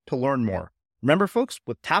stripe.com/tapiphone to learn more. Remember, folks,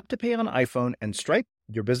 with Tap to Pay on iPhone and Stripe,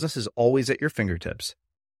 your business is always at your fingertips.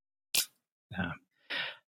 Yeah.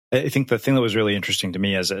 I think the thing that was really interesting to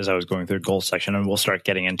me as I was going through the goals section, and we'll start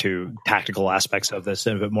getting into tactical aspects of this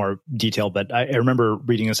in a bit more detail, but I remember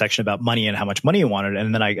reading a section about money and how much money you wanted.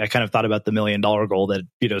 And then I kind of thought about the $1 million goal that,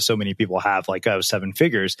 so many people have, like 7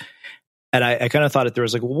 figures. And I kind of thought that there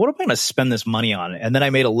was like, well, what am I going to spend this money on? And then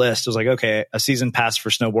I made a list. It was like, okay, a season pass for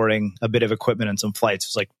snowboarding, a bit of equipment and some flights.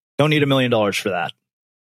 It's like, don't need $1 million for that.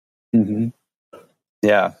 Mm-hmm.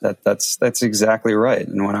 Yeah, that's exactly right.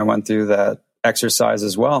 And when I went through that exercise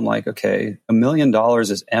as well, I'm like, okay, $1 million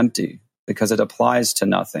is empty because it applies to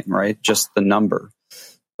nothing, right? Just the number.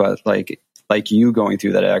 But like you going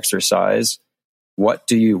through that exercise, what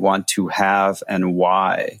do you want to have and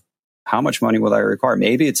why? How much money will I require?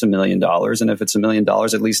 Maybe it's $1 million. And if it's $1 million,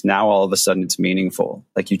 at least now all of a sudden it's meaningful.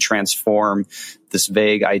 Like you transform this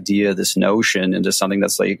vague idea, this notion into something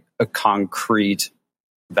that's like a concrete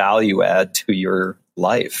value add to your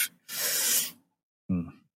life.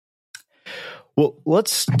 Well,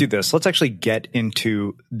 let's do this. Let's actually get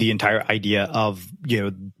into the entire idea of,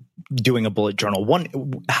 doing a bullet journal.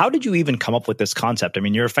 One, how did you even come up with this concept? I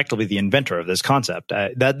mean, you're effectively the inventor of this concept.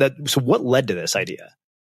 So what led to this idea?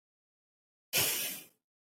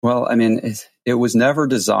 Well, I mean, it was never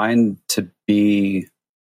designed to be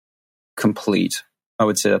complete. I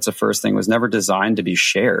would say that's the first thing. It was never designed to be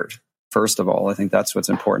shared. First of all, I think that's what's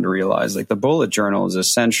important to realize. Like the bullet journal is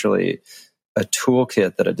essentially a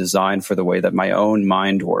toolkit that I designed for the way that my own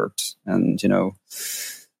mind worked. And,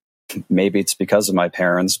 maybe it's because of my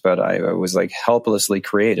parents, but I was like helplessly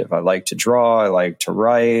creative. I like to draw. I like to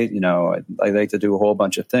write. I like to do a whole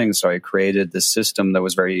bunch of things. So I created this system that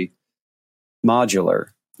was very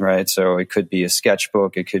modular, right? So it could be a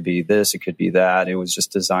sketchbook. It could be this. It could be that. It was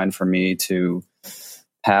just designed for me to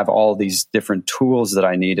have all these different tools that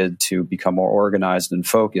I needed to become more organized and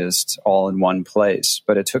focused all in one place.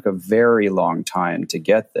 But it took a very long time to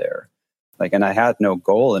get there. And I had no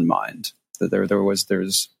goal in mind.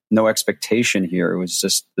 There's no expectation here. It was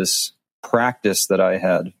just this practice that I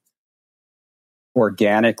had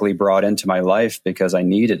organically brought into my life because I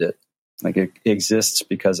needed it. It exists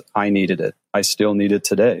because I needed it. I still need it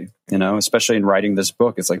today, especially in writing this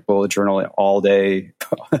book. It's like bullet journal all day,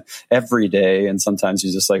 every day. And sometimes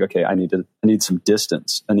you're just like, okay, I need some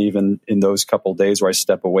distance. And even in those couple of days where I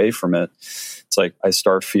step away from it, it's like I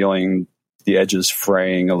start feeling the edges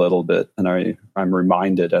fraying a little bit. And I'm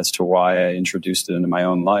reminded as to why I introduced it into my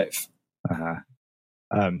own life.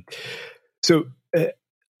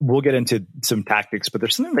 We'll get into some tactics, but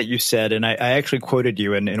there's something that you said, and I actually quoted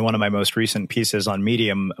you in one of my most recent pieces on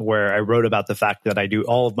Medium, where I wrote about the fact that I do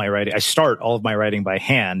all of my writing. I start all of my writing by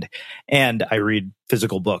hand, and I read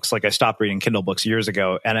physical books. I stopped reading Kindle books years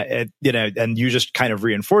ago, and and you just kind of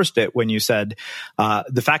reinforced it when you said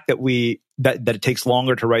the fact that that it takes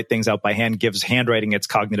longer to write things out by hand gives handwriting its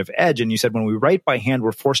cognitive edge. And you said when we write by hand,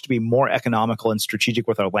 we're forced to be more economical and strategic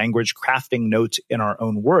with our language, crafting notes in our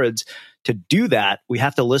own words. To do that, we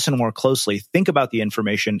have to listen more closely, think about the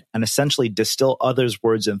information, and essentially distill others'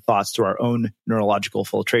 words and thoughts through our own neurological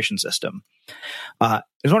filtration system. I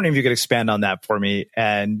was wondering if you could expand on that for me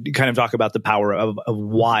and kind of talk about the power of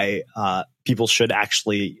why people should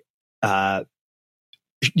actually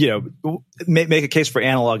make a case for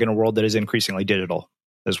analog in a world that is increasingly digital,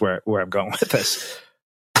 is where I'm going with this.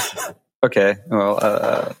 Okay.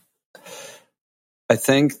 Well, I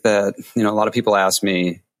think that, a lot of people ask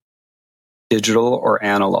me digital or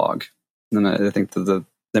analog. And I think the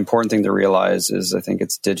important thing to realize is I think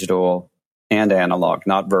it's digital and analog,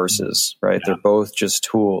 not versus, right? Yeah. They're both just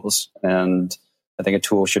tools. And I think a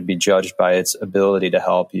tool should be judged by its ability to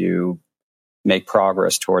help you make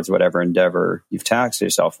progress towards whatever endeavor you've tasked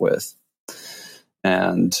yourself with.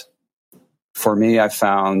 And for me, I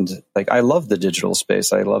found I love the digital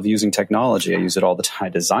space. I love using technology. I use it all the time. I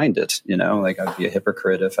designed it, I'd be a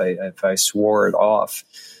hypocrite if I swore it off.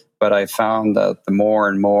 But I found that the more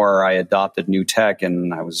and more I adopted new tech,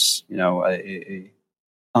 and I was, a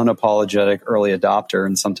unapologetic early adopter,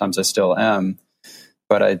 and sometimes I still am.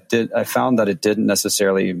 But I found that it didn't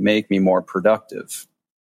necessarily make me more productive.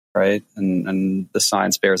 Right. And the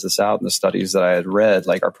science bears this out in the studies that I had read,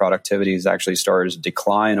 our productivity has actually started to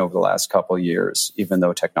decline over the last couple of years, even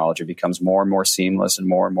though technology becomes more and more seamless and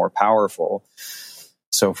more powerful.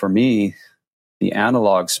 So for me, the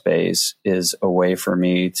analog space is a way for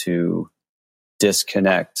me to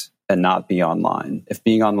disconnect and not be online. If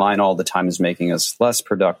being online all the time is making us less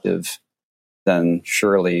productive, then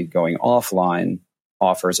surely going offline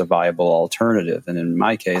offers a viable alternative. And in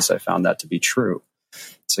my case, I found that to be true.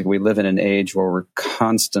 It's we live in an age where we're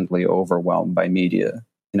constantly overwhelmed by media.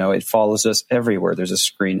 It follows us everywhere. There's a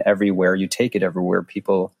screen everywhere. You take it everywhere.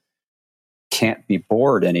 People can't be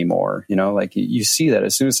bored anymore. You see that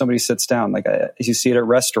as soon as somebody sits down, you see it at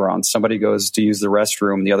restaurants, somebody goes to use the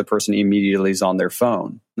restroom, the other person immediately is on their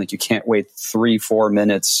phone. You can't wait 3-4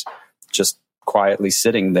 minutes just quietly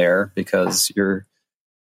sitting there because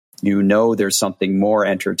there's something more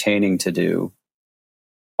entertaining to do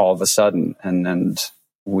all of a sudden. And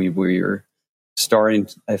we're starting,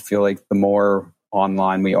 I feel like the more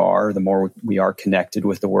online we are, the more we are connected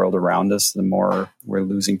with the world around us, the more we're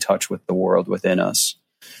losing touch with the world within us.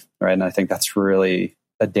 Right. And I think that's really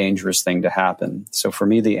a dangerous thing to happen. So for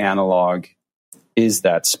me, the analog is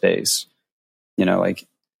that space.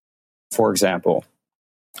 For example,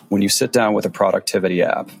 when you sit down with a productivity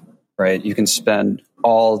app, right, you can spend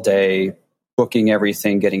all day booking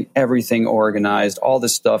everything, getting everything organized, all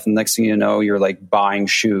this stuff. And next thing you know, you're buying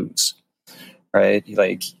shoes, right?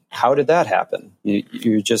 How did that happen?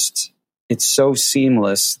 It's so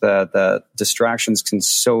seamless that distractions can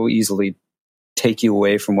so easily take you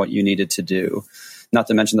away from what you needed to do. Not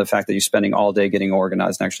to mention the fact that you're spending all day getting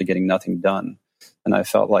organized and actually getting nothing done. And I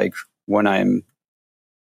felt like when I'm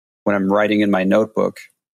writing in my notebook,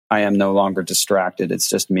 I am no longer distracted. It's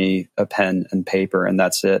just me, a pen and paper, and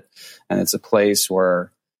that's it. And it's a place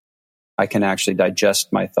where I can actually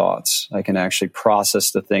digest my thoughts. I can actually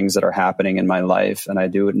process the things that are happening in my life. And I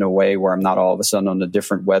do it in a way where I'm not all of a sudden on a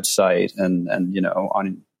different website and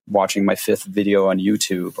on watching my 5th video on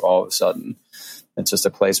YouTube all of a sudden. It's just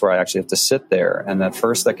a place where I actually have to sit there. And at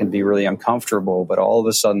first that can be really uncomfortable, but all of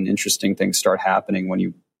a sudden interesting things start happening when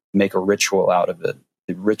you make a ritual out of it.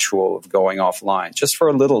 The ritual of going offline just for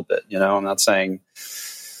a little bit. I'm not saying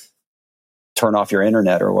turn off your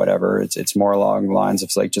internet or whatever. It's more along the lines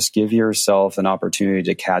of like, just give yourself an opportunity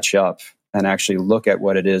to catch up and actually look at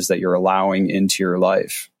what it is that you're allowing into your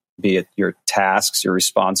life, be it your tasks, your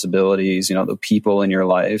responsibilities, the people in your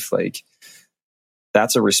life. Like,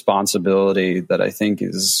 that's a responsibility that I think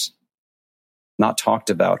is not talked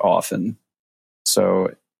about often.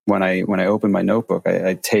 So when I open my notebook,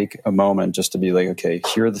 I take a moment just to be like, okay,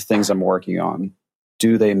 here are the things I'm working on.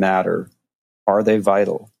 Do they matter? Are they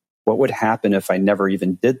vital? What would happen if I never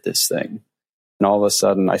even did this thing? And all of a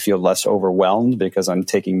sudden I feel less overwhelmed because I'm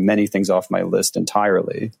taking many things off my list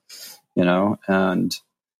entirely, and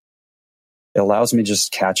it allows me to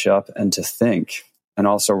just catch up and to think. And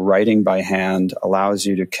also writing by hand allows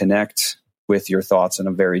you to connect with your thoughts in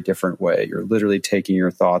a very different way. You're literally taking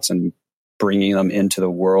your thoughts and bringing them into the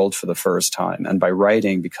world for the first time. And by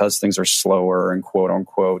writing, because things are slower and quote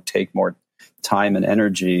unquote take more time and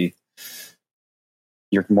energy,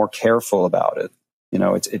 you're more careful about it.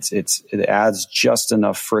 It adds just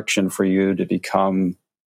enough friction for you to become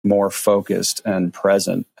more focused and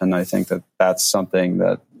present. And I think that that's something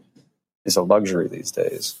that is a luxury these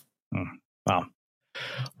days. Wow.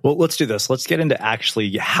 Well, let's do this. Let's get into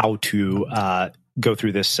actually how to go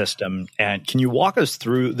through this system. And can you walk us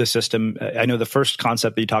through the system? I know the first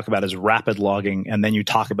concept that you talk about is rapid logging, and then you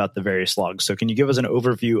talk about the various logs. So can you give us an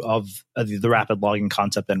overview of the rapid logging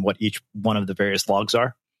concept and what each one of the various logs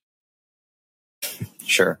are?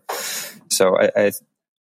 Sure. So I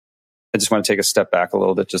just want to take a step back a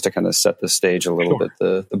little bit just to kind of set the stage a little bit.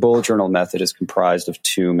 The bullet journal method is comprised of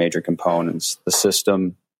 2 major components, the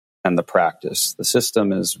system and the practice. The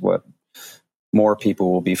system is what more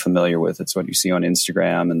people will be familiar with. It's what you see on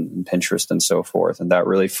Instagram and Pinterest and so forth. And that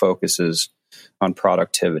really focuses on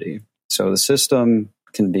productivity. So the system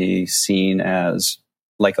can be seen as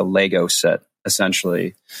like a Lego set,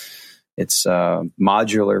 essentially. It's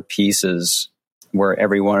modular pieces where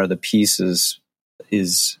every one of the pieces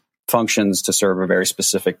functions to serve a very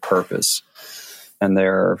specific purpose. And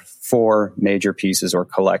there are 4 major pieces or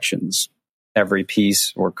collections. Every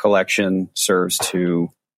piece or collection serves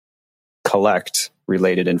to collect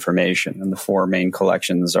related information. And the 4 main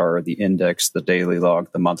collections are the index, the daily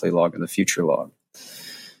log, the monthly log, and the future log.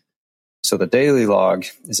 So the daily log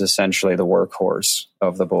is essentially the workhorse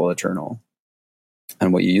of the bullet journal.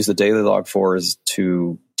 And what you use the daily log for is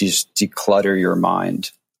to just declutter your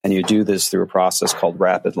mind. And you do this through a process called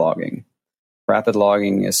rapid logging. Rapid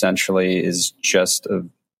logging essentially is just a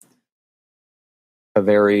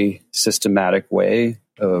very systematic way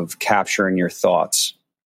of capturing your thoughts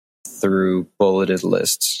through bulleted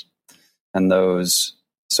lists. And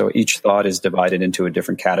so each thought is divided into a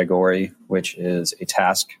different category, which is a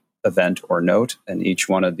task, event, or note. And each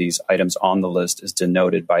one of these items on the list is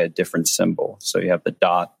denoted by a different symbol. So you have the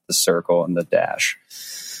dot, the circle, and the dash.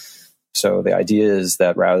 So the idea is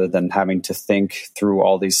that rather than having to think through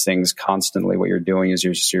all these things constantly, what you're doing is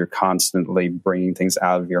you're constantly bringing things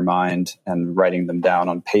out of your mind and writing them down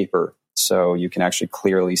on paper. So you can actually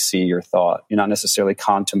clearly see your thought. You're not necessarily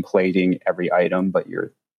contemplating every item, but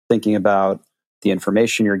you're thinking about the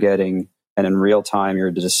information you're getting. And in real time,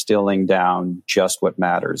 you're distilling down just what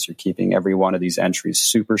matters. You're keeping every one of these entries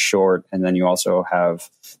super short. And then you also have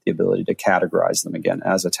the ability to categorize them again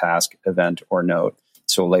as a task, event, or note.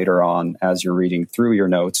 So later on, as you're reading through your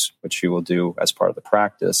notes, which you will do as part of the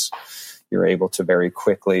practice, you're able to very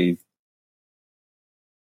quickly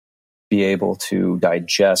be able to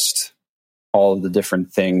digest all of the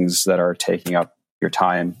different things that are taking up your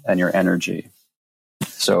time and your energy.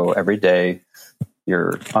 So every day,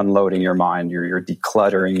 you're unloading your mind, you're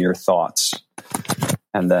decluttering your thoughts.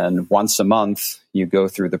 And then once a month, you go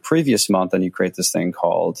through the previous month and you create this thing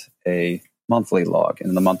called a monthly log.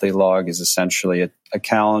 And the monthly log is essentially a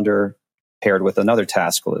calendar paired with another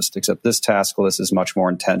task list, except this task list is much more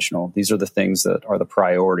intentional. These are the things that are the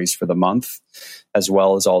priorities for the month, as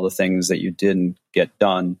well as all the things that you didn't get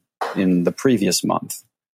done in the previous month.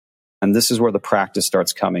 And this is where the practice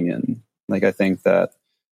starts coming in. Like, I think that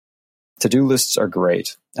to-do lists are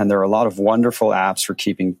great, and there are a lot of wonderful apps for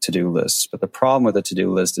keeping to-do lists. But the problem with a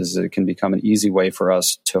to-do list is that it can become an easy way for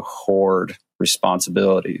us to hoard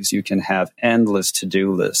responsibilities. You can have endless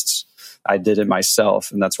to-do lists. I did it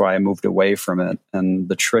myself, and that's why I moved away from it. And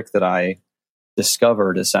the trick that I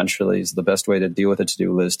discovered essentially is the best way to deal with a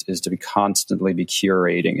to-do list is to constantly be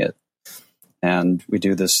curating it. And we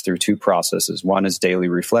do this through two processes. One is daily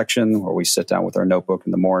reflection, where we sit down with our notebook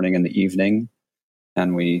in the morning and the evening,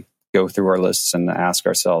 and we go through our lists and ask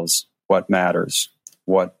ourselves what matters,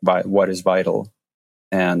 what is vital,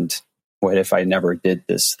 and what if I never did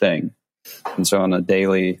this thing. And so on a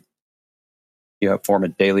daily, you form a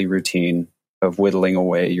daily routine of whittling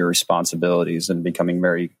away your responsibilities and becoming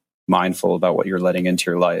very mindful about what you're letting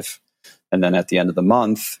into your life. And then at the end of the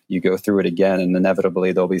month, you go through it again, and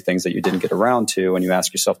inevitably there'll be things that you didn't get around to, and you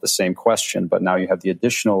ask yourself the same question, but now you have the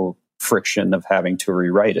additional friction of having to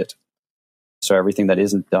rewrite it. So everything that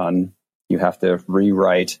isn't done, you have to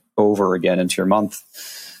rewrite over again into your month.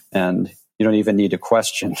 And you don't even need to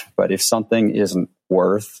question, but if something isn't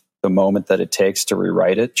worth the moment that it takes to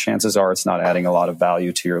rewrite it, chances are it's not adding a lot of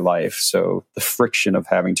value to your life. So the friction of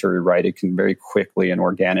having to rewrite it can very quickly and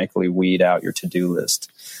organically weed out your to-do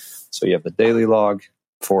list. So you have the daily log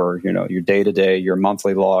for, your day-to-day. Your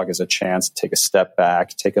monthly log is a chance to take a step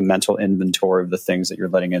back, take a mental inventory of the things that you're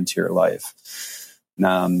letting into your life.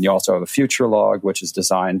 You also have a future log, which is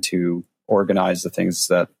designed to organize the things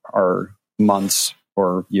that are months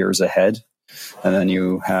or years ahead. And then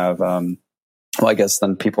you have, I guess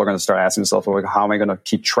then people are going to start asking themselves, well, how am I going to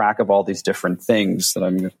keep track of all these different things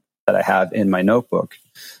that I have in my notebook,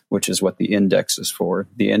 which is what the index is for.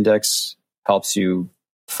 The index helps you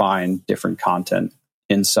find different content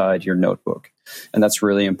inside your notebook. And that's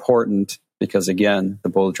really important because, again, the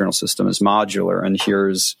bullet journal system is modular. And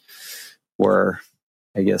here's where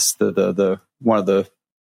I guess the one of the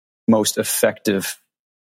most effective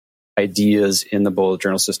ideas in the bullet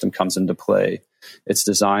journal system comes into play. It's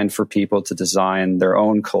designed for people to design their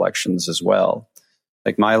own collections as well.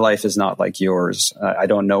 Like, my life is not like yours. I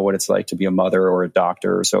don't know what it's like to be a mother or a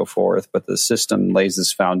doctor or so forth, but the system lays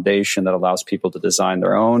this foundation that allows people to design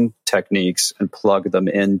their own techniques and plug them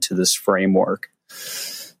into this framework.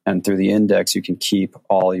 And through the index, you can keep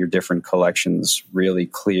all your different collections really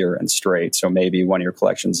clear and straight. So maybe one of your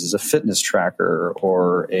collections is a fitness tracker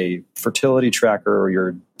or a fertility tracker, or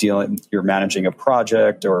you're managing a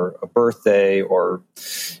project or a birthday, or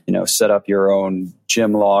set up your own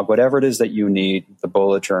gym log. Whatever it is that you need, the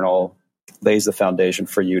bullet journal lays the foundation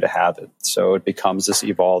for you to have it. So it becomes this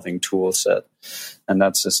evolving tool set, and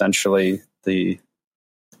that's essentially the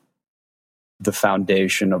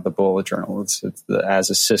foundation of the bullet journal.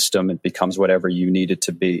 As a system, it becomes whatever you need it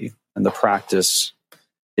to be. And the practice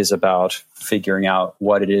is about figuring out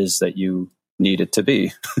what it is that you need it to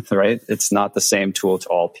be, right? It's not the same tool to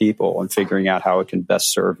all people, and figuring out how it can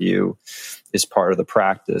best serve you is part of the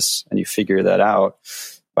practice. And you figure that out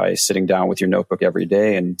by sitting down with your notebook every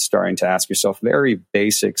day and starting to ask yourself very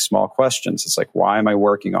basic, small questions. It's like, why am I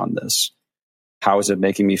working on this? How is it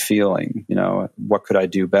making me feeling? What could I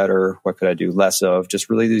do better? What could I do less of? Just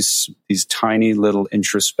really these tiny little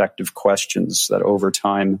introspective questions that over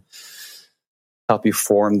time help you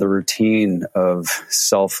form the routine of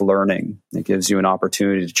self-learning. It gives you an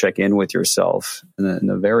opportunity to check in with yourself in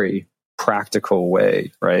a very practical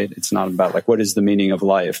way, right? It's not about like, what is the meaning of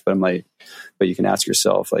life? But you can ask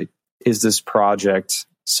yourself, like, is this project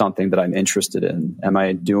something that I'm interested in? Am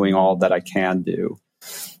I doing all that I can do?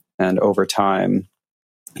 And over time,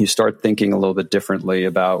 you start thinking a little bit differently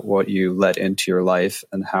about what you let into your life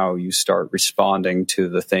and how you start responding to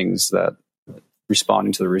the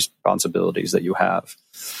responsibilities that you have.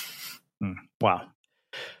 Wow.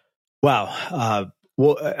 Well,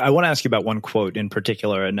 I want to ask you about one quote in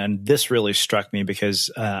particular, and this really struck me because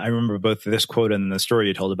I remember both this quote and the story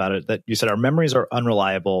you told about it, that you said, our memories are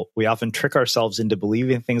unreliable. We often trick ourselves into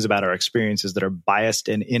believing things about our experiences that are biased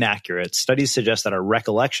and inaccurate. Studies suggest that our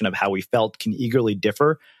recollection of how we felt can eagerly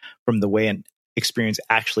differ from the way an experience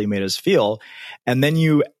actually made us feel. And then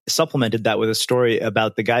you supplemented that with a story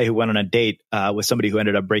about the guy who went on a date with somebody who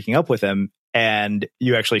ended up breaking up with him. And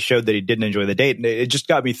you actually showed that he didn't enjoy the date. And it just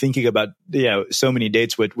got me thinking about, so many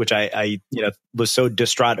dates which I was so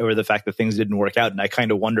distraught over the fact that things didn't work out. And I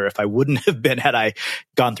kind of wonder if I wouldn't have been had I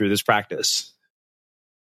gone through this practice.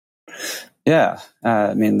 Yeah.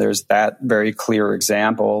 There's that very clear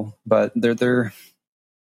example, but they're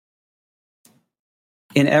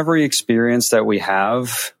in every experience that we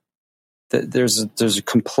have, there's a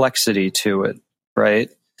complexity to it, right?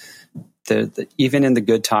 Even in the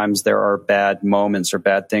good times, there are bad moments or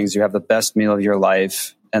bad things. You have the best meal of your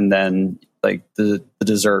life, and then like the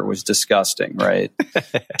dessert was disgusting, right?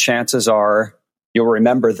 Chances are you'll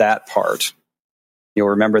remember that part. You'll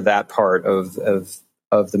remember that part of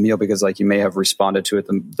of the meal because like you may have responded to it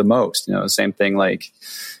the most. Same thing like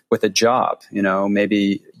with a job.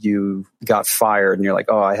 Maybe you got fired and you're like,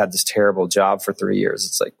 oh, I had this terrible job for 3 years.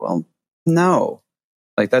 It's like, well, no.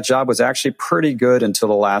 Like that job was actually pretty good until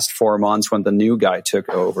the last 4 months when the new guy took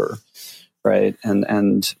over, right?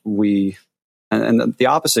 And the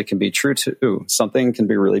opposite can be true too. Something can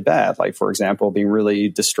be really bad. Like, for example, being really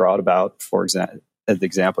distraught about, the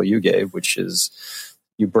example you gave, which is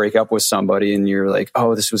you break up with somebody and you're like,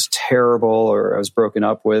 oh, this was terrible, or I was broken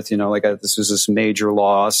up with, this was this major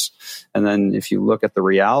loss. And then if you look at the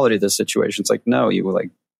reality of the situation, it's like, no, you were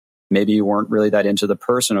like, maybe you weren't really that into the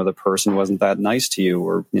person, or the person wasn't that nice to you,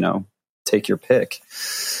 or, take your pick.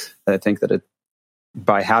 I think that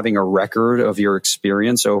by having a record of your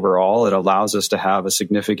experience overall, it allows us to have a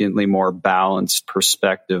significantly more balanced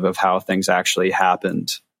perspective of how things actually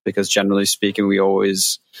happened. Because generally speaking, we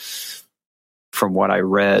always, from what I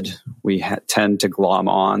read, we tend to glom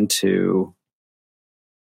on to,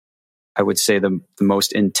 I would say, the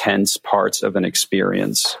most intense parts of an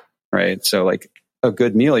experience, right? So like a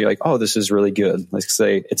good meal, you're like, oh, this is really good. Let's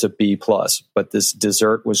say it's a B+, but this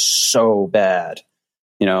dessert was so bad.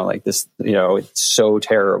 It's so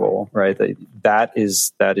terrible, right? That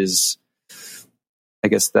is, I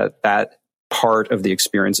guess that part of the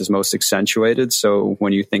experience is most accentuated. So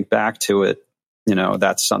when you think back to it,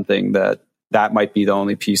 that's something that might be the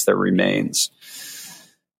only piece that remains.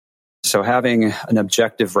 So having an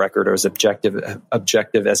objective record, or as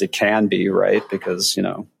objective as it can be, right? Because,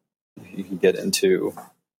 you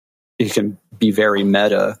can be very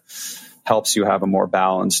meta, helps you have a more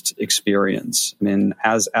balanced experience. I mean,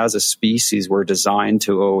 as a species, we're designed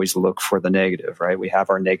to always look for the negative, right? We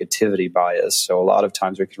have our negativity bias. So a lot of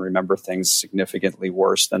times we can remember things significantly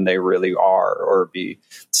worse than they really are, or be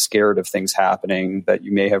scared of things happening that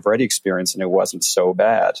you may have already experienced and it wasn't so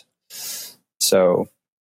bad. So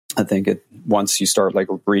I think once you start like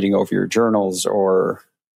reading over your journals or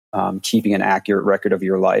keeping an accurate record of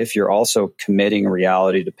your life, you're also committing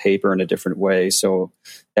reality to paper in a different way. So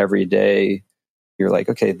every day you're like,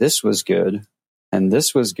 okay, this was good, and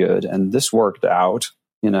this was good, and this worked out,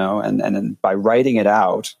 and then by writing it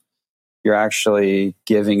out, you're actually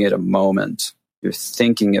giving it a moment. You're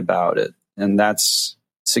thinking about it. And that's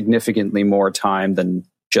significantly more time than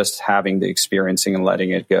just having the experiencing and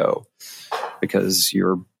letting it go, because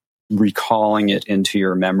you're recalling it into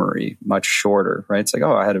your memory much shorter, right? It's like,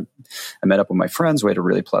 oh, I met up with my friends, we had a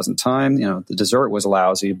really pleasant time. The dessert was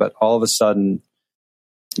lousy, but all of a sudden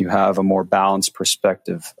you have a more balanced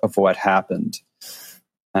perspective of what happened.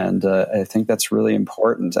 And I think that's really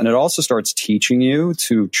important. And it also starts teaching you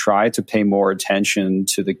to try to pay more attention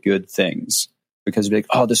to the good things, because you're like,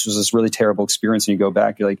 oh, this was this really terrible experience. And you go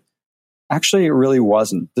back, you're like, actually, it really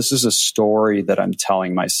wasn't. This is a story that I'm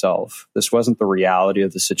telling myself. This wasn't the reality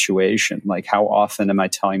of the situation. Like, how often am I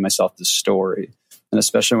telling myself this story? And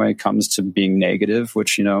especially when it comes to being negative,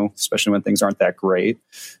 which, especially when things aren't that great,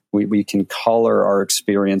 we can color our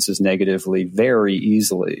experiences negatively very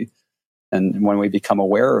easily. And when we become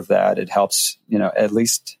aware of that, it helps, at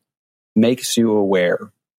least makes you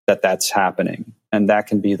aware that that's happening. And that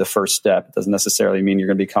can be the first step. It doesn't necessarily mean you're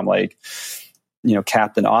going to become like,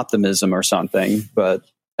 Captain Optimism or something, but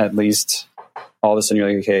at least all of a sudden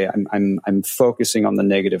you're like, okay, I'm focusing on the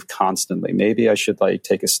negative constantly. Maybe I should like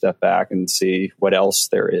take a step back and see what else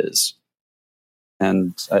there is.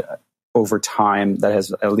 And over time, that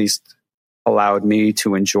has at least allowed me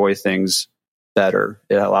to enjoy things better.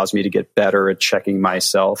 It allows me to get better at checking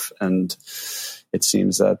myself. And it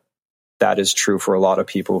seems that is true for a lot of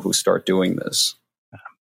people who start doing this.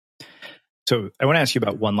 So I want to ask you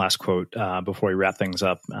about one last quote before we wrap things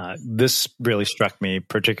up. This really struck me,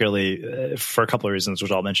 particularly for a couple of reasons,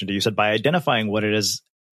 which I'll mention to you. You said, by identifying what is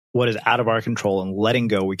out of our control and letting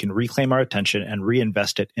go, we can reclaim our attention and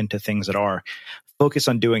reinvest it into things that are. Focus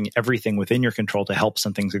on doing everything within your control to help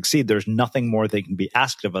something succeed. There's nothing more that can be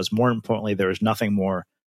asked of us. More importantly, there is nothing more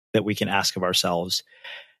that we can ask of ourselves.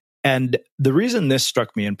 And the reason this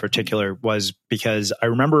struck me in particular was because I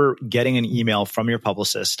remember getting an email from your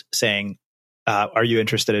publicist saying, are you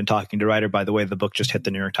interested in talking to Ryder? By the way, the book just hit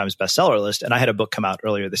the New York Times bestseller list. And I had a book come out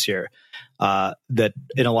earlier this year that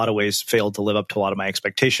in a lot of ways failed to live up to a lot of my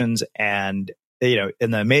expectations. And,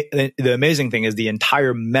 and the amazing thing is the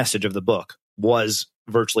entire message of the book was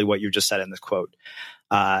virtually what you just said in this quote.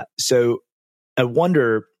 So I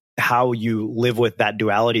wonder how you live with that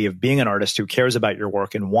duality of being an artist who cares about your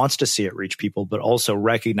work and wants to see it reach people, but also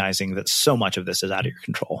recognizing that so much of this is out of your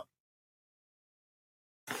control.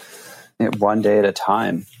 One day at a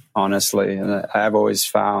time, honestly. And I've always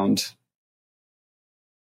found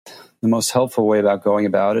the most helpful way about going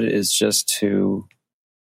about it is just to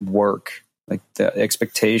work. Like the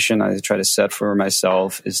expectation I try to set for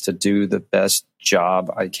myself is to do the best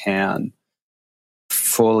job I can,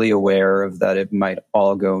 fully aware of that it might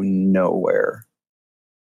all go nowhere.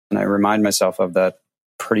 And I remind myself of that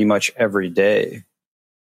pretty much every day.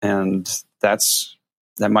 And that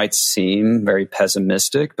might seem very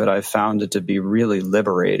pessimistic, but I found it to be really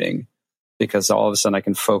liberating, because all of a sudden I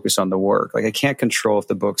can focus on the work. Like I can't control if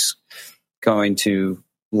the book's going to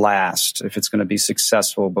last, if it's going to be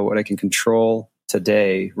successful, but what I can control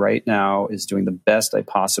today, right now, is doing the best I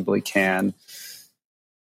possibly can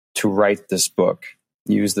to write this book,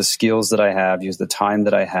 use the skills that I have, use the time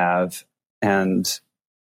that I have. And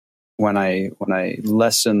when I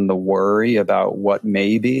lessen the worry about what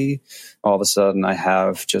may be, all of a sudden I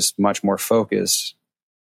have just much more focus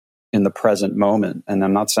in the present moment. And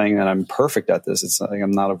I'm not saying that I'm perfect at this. It's like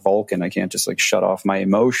I'm not a Vulcan. I can't just like shut off my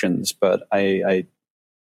emotions, but I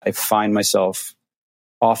find myself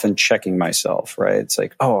often checking myself, right? It's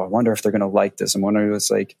like, oh, I wonder if they're going to like this. I'm wondering, it's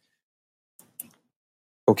like,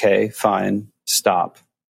 okay, fine, stop.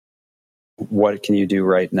 What can you do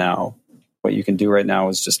right now? What you can do right now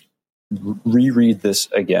is just reread this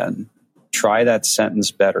again. Try that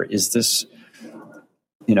sentence better. Is this,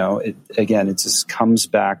 it just comes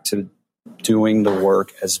back to doing the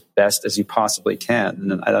work as best as you possibly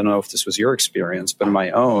can. And I don't know if this was your experience, but in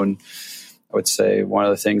my own, I would say one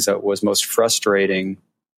of the things that was most frustrating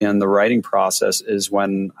in the writing process is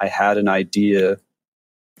when I had an idea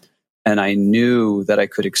and I knew that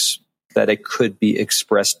it could be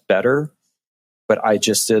expressed better, but I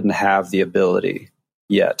just didn't have the ability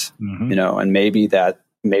yet. Mm-hmm. And maybe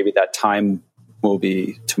that time will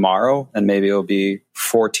be tomorrow, and maybe it'll be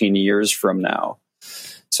 14 years from now.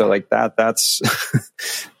 So like that's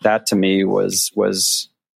that to me was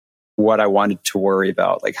what I wanted to worry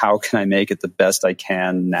about. Like, how can I make it the best I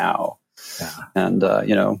can now? Yeah.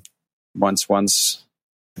 And, once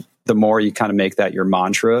the more you kind of make that your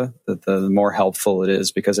mantra, the more helpful it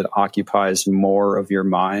is, because it occupies more of your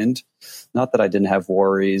mind. Not that I didn't have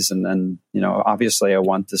worries. And then, obviously I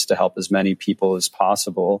want this to help as many people as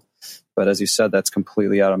possible. But as you said, that's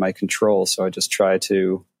completely out of my control. So I just try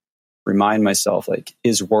to remind myself, like,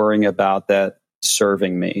 is worrying about that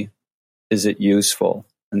serving me? Is it useful?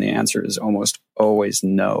 And the answer is almost always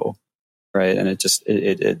no, right? And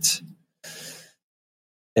it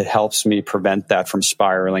helps me prevent that from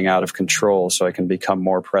spiraling out of control, so I can become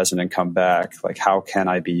more present and come back. Like, how can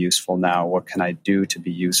I be useful now? What can I do to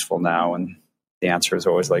be useful now? And the answer is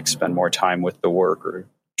always like, spend more time with the work, or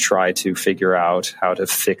try to figure out how to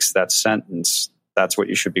fix that sentence. That's what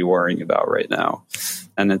you should be worrying about right now.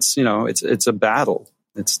 And it's a battle.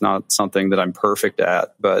 It's not something that I'm perfect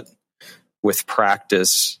at, but with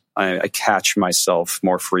practice, I catch myself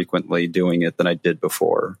more frequently doing it than I did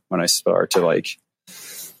before, when I start to like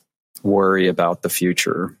worry about the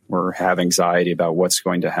future or have anxiety about what's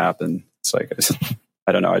going to happen. It's like,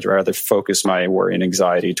 I don't know, I'd rather focus my worry and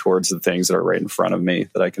anxiety towards the things that are right in front of me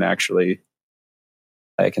that I can actually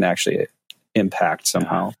impact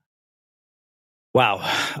somehow. Wow.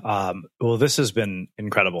 Well, this has been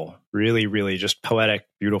incredible. Really, really just poetic,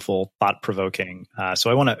 beautiful, thought-provoking. So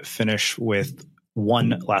I want to finish with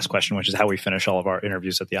one last question, which is how we finish all of our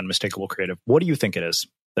interviews at the Unmistakable Creative. What do you think it is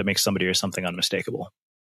that makes somebody or something unmistakable?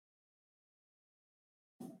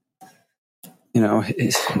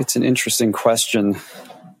 It's an interesting question,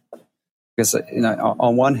 because,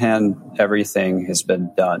 on one hand, everything has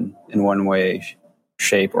been done in one way,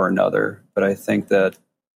 shape, or another. But I think that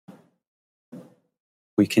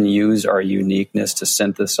we can use our uniqueness to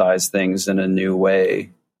synthesize things in a new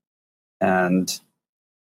way. And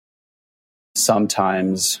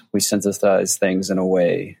sometimes we synthesize things in a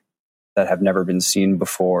way that have never been seen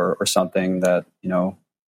before, or something that,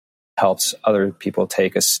 helps other people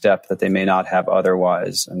take a step that they may not have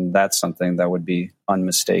otherwise. And that's something that would be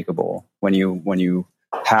unmistakable. When you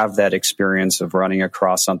have that experience of running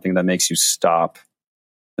across something that makes you stop,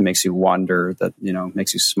 that makes you wonder, that,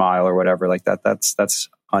 makes you smile or whatever, like that's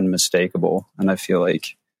unmistakable. And I feel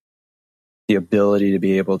like the ability to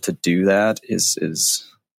be able to do that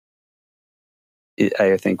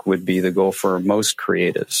I think would be the goal for most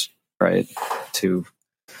creatives, right? To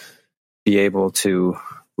be able to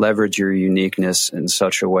leverage your uniqueness in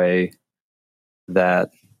such a way that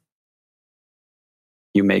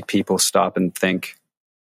you make people stop and think.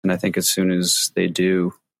 And I think as soon as they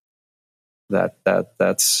do,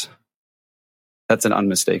 that's an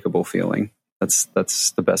unmistakable feeling. That's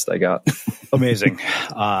the best I got. Amazing.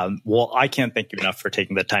 Well, I can't thank you enough for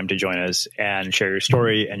taking the time to join us and share your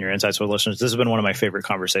story and your insights with listeners. This has been one of my favorite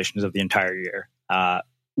conversations of the entire year.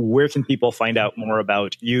 where can people find out more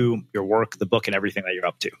about you, your work, the book, and everything that you're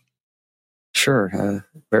up to? Sure.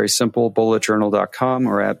 Very simple, bulletjournal.com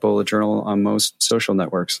or at Bullet Journal on most social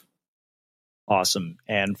networks. Awesome.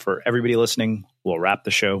 And for everybody listening, we'll wrap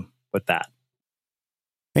the show with that.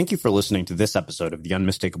 Thank you for listening to this episode of the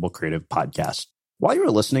Unmistakable Creative Podcast. While you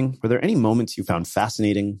were listening, were there any moments you found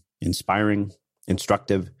fascinating, inspiring,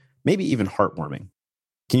 instructive, maybe even heartwarming?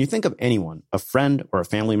 Can you think of anyone, a friend or a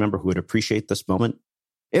family member who would appreciate this moment?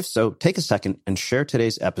 If so, take a second and share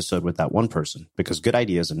today's episode with that one person, because good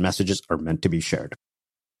ideas and messages are meant to be shared.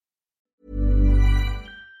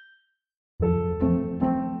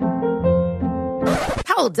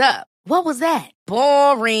 Hold up. What was that?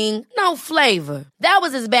 Boring. No flavor. That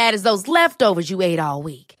was as bad as those leftovers you ate all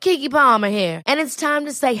week. Keke Palmer here, and it's time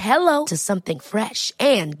to say hello to something fresh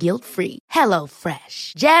and guilt-free. Hello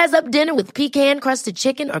Fresh. Jazz up dinner with pecan-crusted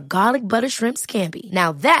chicken or garlic butter shrimp scampi.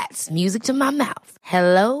 Now that's music to my mouth.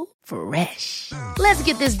 Hello Fresh. Let's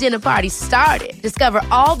get this dinner party started. Discover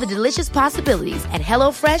all the delicious possibilities at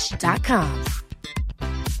HelloFresh.com.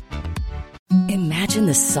 Imagine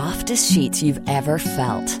the softest sheets you've ever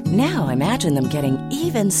felt. Now imagine them getting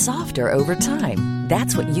even softer over time.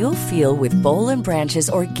 That's what you'll feel with Boll & Branch's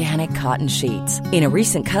organic cotton sheets. In a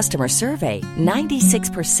recent customer survey,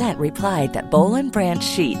 96% replied that Boll & Branch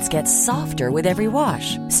sheets get softer with every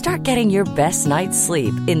wash. Start getting your best night's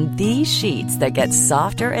sleep in these sheets that get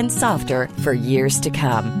softer and softer for years to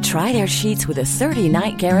come. Try their sheets with a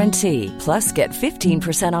 30-night guarantee. Plus, get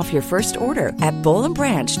 15% off your first order at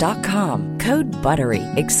bollandbranch.com. Code BUTTERY.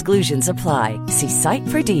 Exclusions apply. See site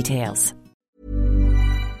for details.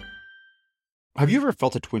 Have you ever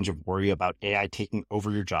felt a twinge of worry about AI taking over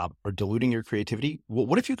your job or diluting your creativity? Well,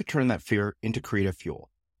 what if you could turn that fear into creative fuel?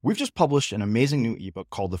 We've just published an amazing new ebook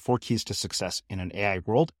called The 4 Keys to Success in an AI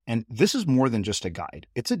World, and this is more than just a guide.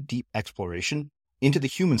 It's a deep exploration into the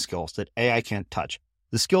human skills that AI can't touch,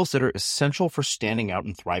 the skills that are essential for standing out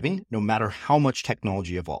and thriving, no matter how much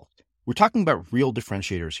technology evolves. We're talking about real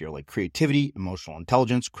differentiators here, like creativity, emotional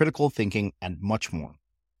intelligence, critical thinking, and much more.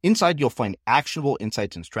 Inside, you'll find actionable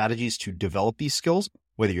insights and strategies to develop these skills,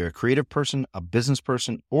 whether you're a creative person, a business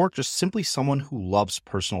person, or just simply someone who loves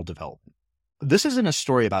personal development. This isn't a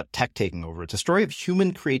story about tech taking over. It's a story of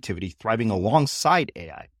human creativity thriving alongside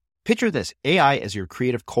AI. Picture this, AI as your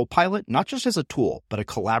creative co-pilot, not just as a tool, but a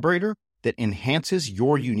collaborator that enhances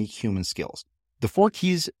your unique human skills. The 4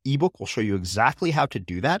 Keys ebook will show you exactly how to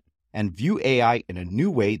do that and view AI in a new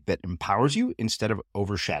way that empowers you instead of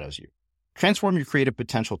overshadows you. Transform your creative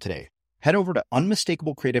potential today. Head over to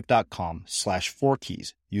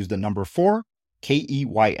unmistakablecreative.com/4keys. Use the number 4,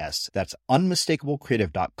 KEYS. That's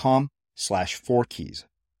unmistakablecreative.com/4keys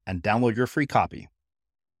and download your free copy.